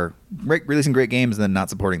for releasing great games and then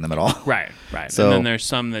not supporting them at all. Right. So, and then there's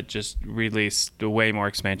some that just release way more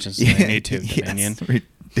expansions than they need to. Dominion.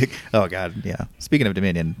 Oh God, yeah. Speaking of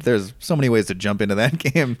Dominion, there's so many ways to jump into that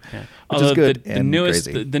game, which is good the and newest,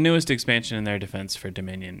 crazy. The newest expansion in their defense for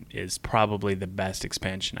Dominion is probably the best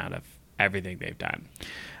expansion out of everything they've done.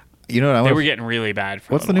 You know what? They were getting really bad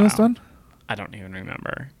for What's a the little newest while. one? I don't even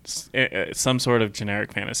remember. Some sort of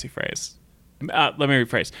generic fantasy phrase. Let me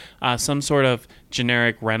rephrase. Some sort of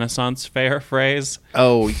generic Renaissance fair phrase.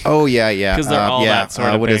 Oh, yeah. Because they're all that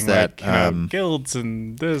sort of what thing. Is that? Like, guilds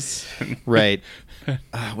and this. Right.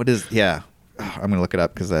 What is? Yeah. Oh, I'm gonna look it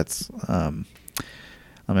up because that's on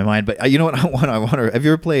my mind. But you know what? I want to. Have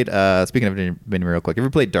you ever played? Speaking of Dominion, real quick. Have you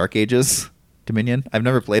ever played Dark Ages Dominion? I've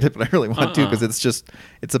never played it, but I really want to, because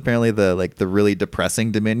it's apparently the really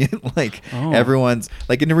depressing Dominion. Everyone's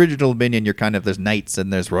like, in original Dominion, you're kind of, there's knights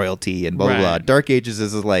and there's royalty and blah blah blah. Dark Ages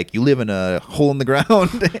is like you live in a hole in the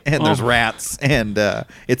ground and there's rats, and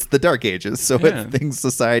it's the Dark Ages, so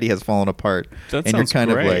society has fallen apart. That and you're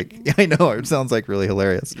kind great. of like, I know, it sounds like really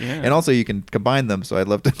hilarious. Yeah. And also you can combine them, so I'd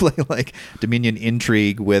love to play like Dominion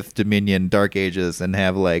Intrigue with Dominion Dark Ages and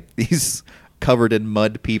have like these covered in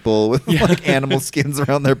mud people with like animal skins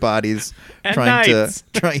around their bodies, and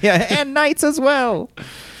and knights as well.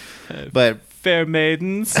 But fair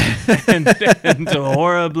maidens and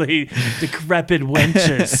horribly decrepit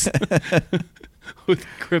wenches with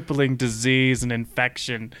crippling disease and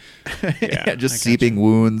infection. Just seeping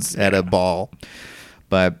wounds at a ball.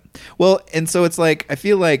 But and so it's like, I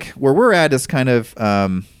feel like where we're at is kind of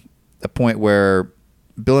a point where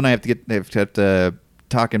Bill and I have to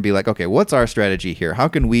talk and be like, okay, what's our strategy here? How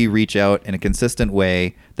can we reach out in a consistent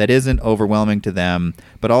way that isn't overwhelming to them,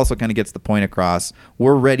 but also kind of gets the point across?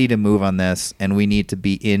 We're ready to move on this, and we need to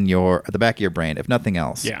be in the back of your brain, if nothing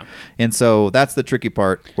else. Yeah. And so that's the tricky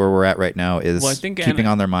part where we're at right now is keeping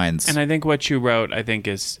on their minds. And I think what you wrote, I think,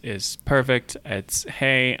 is perfect. It's,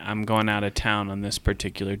 hey, I'm going out of town on this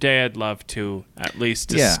particular day. I'd love to at least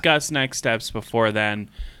discuss next steps before then.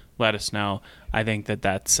 Let us know. I think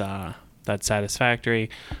that's satisfactory.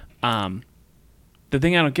 The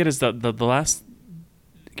thing I don't get is the last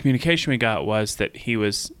communication we got was that he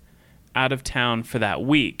was out of town for that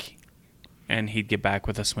week, and he'd get back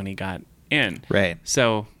with us when he got in. Right.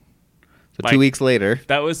 So 2 weeks later.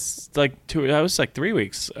 That was like 3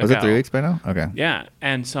 weeks ago. Was it 3 weeks by now? Okay. Yeah.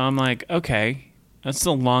 And so I'm like, okay, that's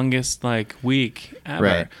the longest week ever.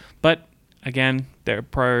 Right. But again, their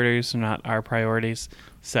priorities are not our priorities.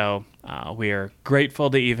 So we are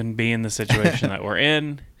grateful to even be in the situation that we're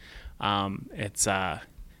in. It's a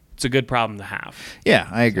good problem to have. Yeah,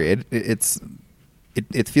 I agree.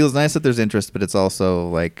 It feels nice that there's interest, but it's also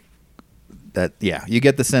like that. Yeah, you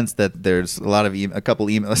get the sense that there's a lot of several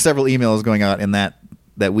emails going out in that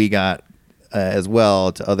we got as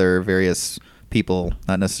well to other various people,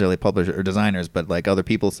 not necessarily publishers or designers, but like other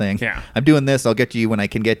people saying, I'm doing this, I'll get to you when I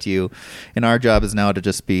can get to you. And our job is now to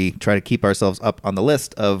just try to keep ourselves up on the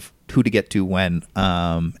list of who to get to when.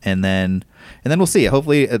 And then we'll see.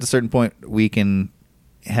 Hopefully at a certain point we can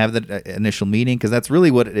have that initial meeting, because that's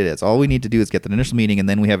really what it is. All we need to do is get the initial meeting, and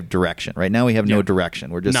then we have direction. Right now we have no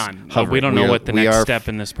direction. We're just hovering. We don't know what the next step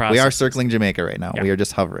in this process is. We are circling Jamaica right now. We are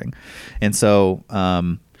just hovering. And so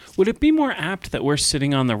would it be more apt that we're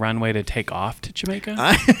sitting on the runway to take off to Jamaica?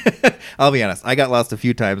 I'll be honest. I got lost a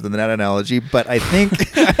few times in that analogy, but I think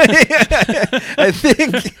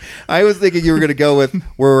I was thinking you were going to go with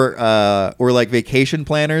we're like vacation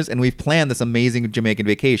planners, and we've planned this amazing Jamaican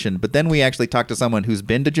vacation, but then we actually talked to someone who's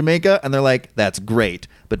been to Jamaica, and they're like, that's great,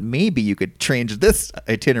 but maybe you could change this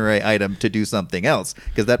itinerary item to do something else,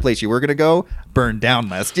 because that place you were going to go burned down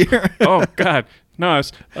last year. Oh, God. No,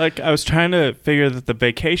 I was trying to figure that the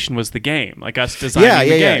vacation was the game, like us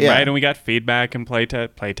designing the game, right? And we got feedback and play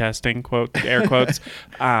testing, air quotes.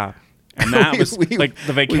 And that was like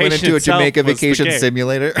the vacation. We went into a Jamaica vacation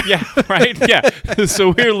simulator. Yeah, right. Yeah.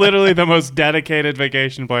 So we're literally the most dedicated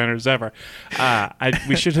vacation planners ever.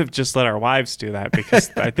 We should have just let our wives do that,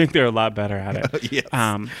 because I think they're a lot better at it.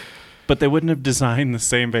 Yes. But they wouldn't have designed the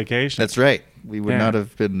same vacation. That's right. We would not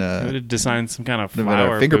have been. We would have designed some kind of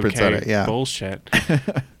flower fingerprints bouquet on it. Yeah. Bullshit.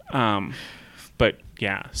 But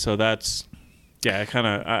yeah, so that's kind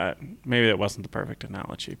of maybe that wasn't the perfect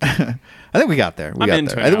analogy. I think we got there. We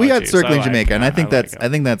got circling Jamaica, and I think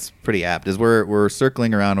that's pretty apt. Is we're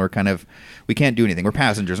circling around. We can't do anything. We're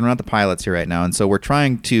passengers. We're not the pilots here right now, and so we're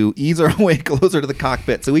trying to ease our way closer to the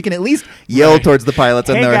cockpit so we can at least yell towards the pilots,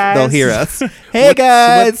 and they'll hear us. Hey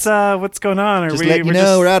guys, what's going on? Just letting you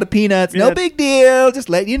know we're out of peanuts. No big deal. Just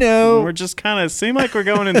letting you know. We're just kind of seem like we're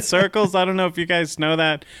going in circles. I don't know if you guys know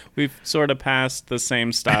that we've sort of passed the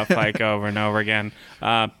same stuff like over and over again.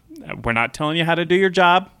 We're not telling you how to do your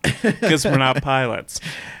job because we're not pilots,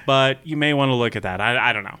 but you may want to look at that.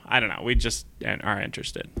 I don't know. We just are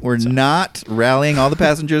interested. We're not rallying all the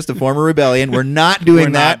passengers to form a rebellion. We're not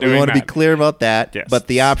doing that. We want to be clear about that. Yes. But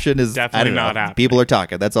the option is definitely not happening. People are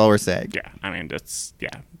talking. That's all we're saying. Yeah. I mean,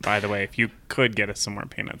 by the way, if you could get us some more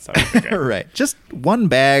peanuts, that would be good. Right. Just one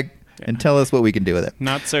bag and tell us what we can do with it.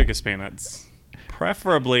 Not circus peanuts.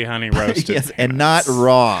 Preferably honey roasted. Yes, and not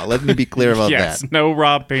raw. Let me be clear about that. Yes, no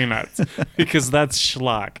raw peanuts, because that's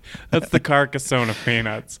schlock. That's the Carcassonne of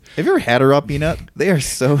peanuts. Have you ever had a raw peanut? They are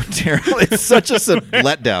so terrible. It's such a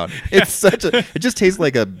letdown. It just tastes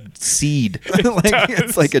like a seed.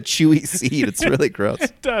 It's like a chewy seed. It's really gross.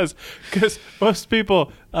 It does, because most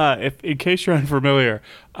people, in case you're unfamiliar,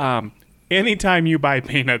 anytime you buy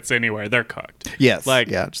peanuts anywhere, they're cooked. Yes.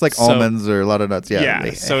 Just like almonds or a lot of nuts. Yeah.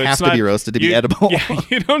 They have to be roasted to be edible. Yeah.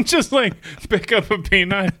 You don't just pick up a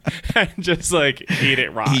peanut and just eat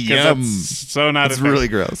it raw. Yum. That's so not. It's really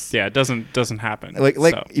gross. Yeah. It doesn't happen.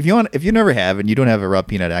 If you never have and you don't have a raw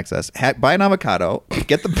peanut access, buy an avocado,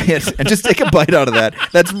 get the pit, and just take a bite out of that.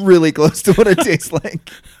 That's really close to what it tastes like.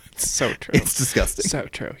 It's so true. It's disgusting. So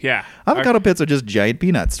true. Yeah. Avocado pits are just giant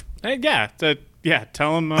peanuts. Yeah,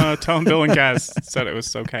 tell him Bill and Gaz said it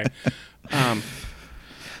was okay.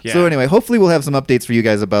 So anyway, hopefully we'll have some updates for you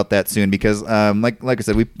guys about that soon, because like I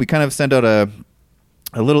said, we kind of sent out a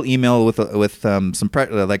little email with some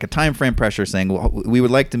a time frame pressure saying, well, we would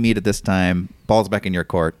like to meet at this time. Ball's back in your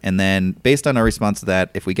court. And then based on our response to that,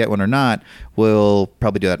 if we get one or not, we'll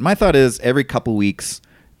probably do that. My thought is every couple weeks,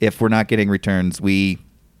 if we're not getting returns, we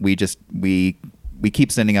we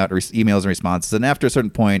keep sending out emails and responses, and after a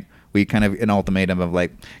certain point, we kind of an ultimatum of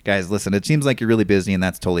like, guys, listen, it seems like you're really busy, and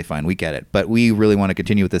that's totally fine. We get it, but we really want to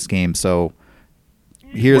continue with this game, so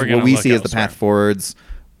here's what we see as the path forwards.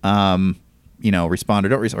 Respond or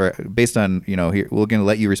don't respond, or based on, here, we're going to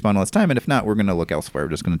let you respond all this time, and if not, we're going to look elsewhere.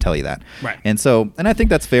 We're just going to tell you that. Right. And I think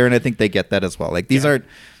that's fair, and I think they get that as well. Like, these aren't,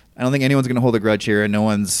 I don't think anyone's going to hold a grudge here, and no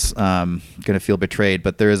one's going to feel betrayed,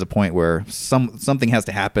 but there is a point where something has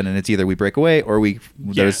to happen, and it's either we break away or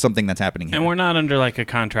there's something that's happening here. And we're not under like a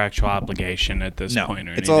contractual obligation at this point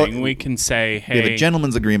or it's anything. We can say, hey, we have a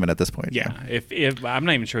gentleman's agreement at this point. Yeah. If I'm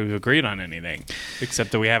not even sure we've agreed on anything,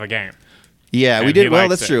 except that we have a game. Yeah, we did. Well,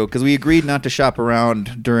 that's true, because we agreed not to shop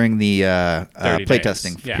around during the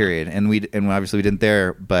playtesting period, and obviously we didn't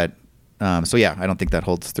there. But I don't think that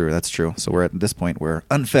holds through. That's true. So we're at this point, we're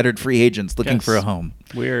unfettered free agents looking for a home.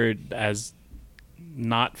 We're as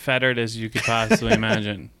not fettered as you could possibly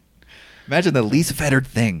imagine. Imagine the least fettered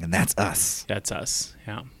thing, and that's us. That's us.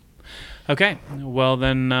 Yeah. Okay. Well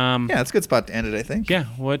then. It's a good spot to end it, I think. Yeah.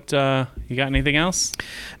 What you got? Anything else?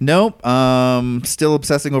 Nope. Still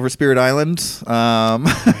obsessing over Spirit Island. We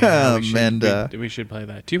should play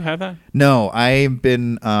that. Do you have that? No, I've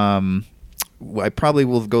been. I probably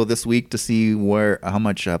will go this week to see how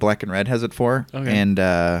much Black and Red has it for, okay. And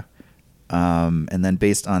then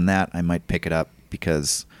based on that, I might pick it up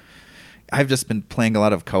because I've just been playing a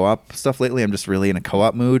lot of co-op stuff lately. I'm just really in a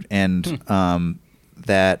co-op mood, and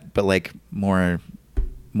but like more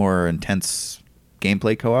intense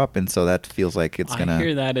gameplay co-op, and so that feels like it's gonna. I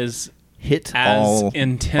hear that is hit as all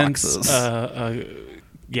intense boxes.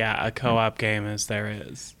 A co-op game as there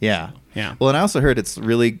is. Yeah. So, yeah. Well, and I also heard it's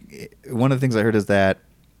really one of the things I heard is that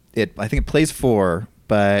I think it plays 4,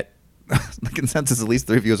 but the consensus, at least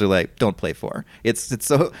the reviews are like, don't play 4. It's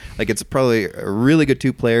so like it's probably a really good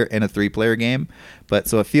 2-player and a 3-player game, but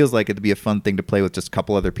so it feels like it'd be a fun thing to play with just a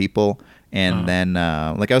couple other people. And then,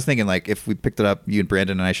 like I was thinking, like if we picked it up, you and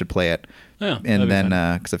Brandon and I should play it. Yeah, and then,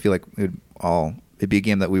 because I feel like it'd be a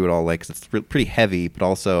game that we would all like, because it's pretty heavy, but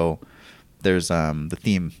also there's the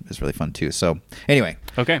theme is really fun too. So anyway,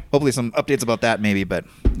 okay. Hopefully some updates about that maybe, but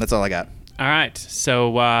that's all I got. All right.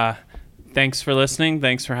 So thanks for listening.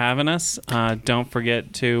 Thanks for having us. Don't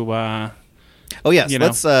forget to.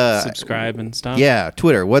 Let's subscribe and stuff. Yeah,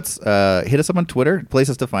 Twitter. Hit us up on Twitter.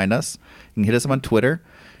 Places to find us. You can hit us up on Twitter.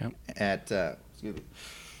 Yep.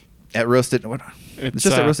 At Roasted. What? It's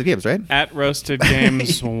just at Roasted Games, right? At Roasted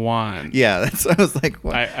Games 1. Yeah, that's. I was like,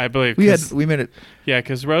 what? I believe we made it. Yeah,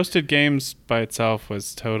 because Roasted Games by itself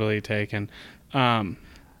was totally taken,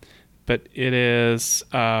 but it is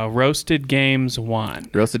Roasted Games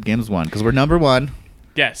 1. Roasted Games 1, because we're number 1.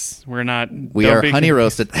 Yes, we're not. We are honey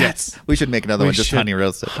roasted. Yes, we should make another one just honey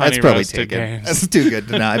roasted. That's probably taken. Games. That's too good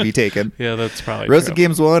to not be taken. Yeah, that's probably Roasted true.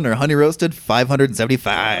 Games 1 or honey roasted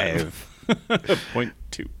 575.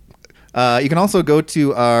 0.2. You can also go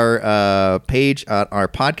to our page at our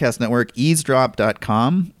podcast network,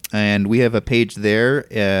 eavesdrop.com, and we have a page there.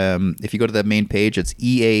 If you go to the main page, it's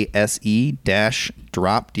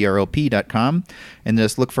ease-drop.com, and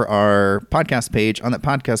just look for our podcast page. On that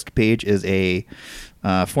podcast page is a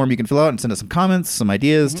form you can fill out and send us some comments, some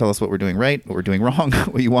ideas, tell us what we're doing right, what we're doing wrong,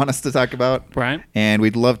 what you want us to talk about. Right. And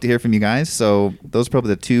we'd love to hear from you guys. So those are probably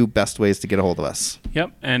the 2 best ways to get a hold of us.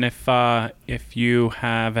 Yep. And if you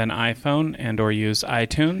have an iPhone and or use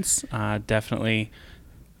iTunes, definitely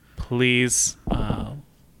please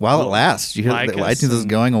while it lasts. You hear that iTunes is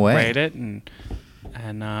going away. Rate it, and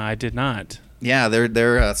I did not. Yeah,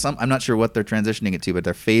 they're some. I'm not sure what they're transitioning it to, but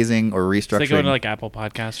they're phasing or restructuring. So they go to like Apple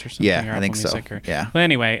Podcasts or something. Yeah, or I think Apple so. Music Yeah. But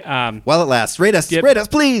anyway, while it lasts, rate us,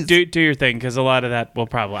 please. Do your thing, because a lot of that will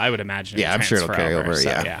probably, I would imagine. Yeah, I'm sure it'll carry over. So,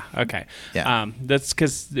 yeah. Okay. Yeah. That's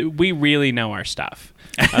because we really know our stuff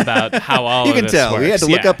about how all you of can this tell. works. We had to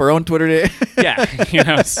look up our own Twitter today.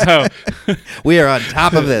 Yeah, so we are on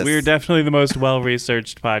top of this. We're definitely the most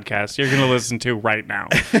well-researched podcast you're going to listen to right now.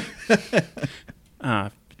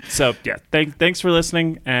 So, yeah, thanks for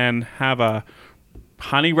listening, and have a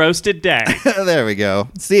honey roasted day. There we go.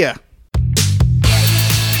 See ya.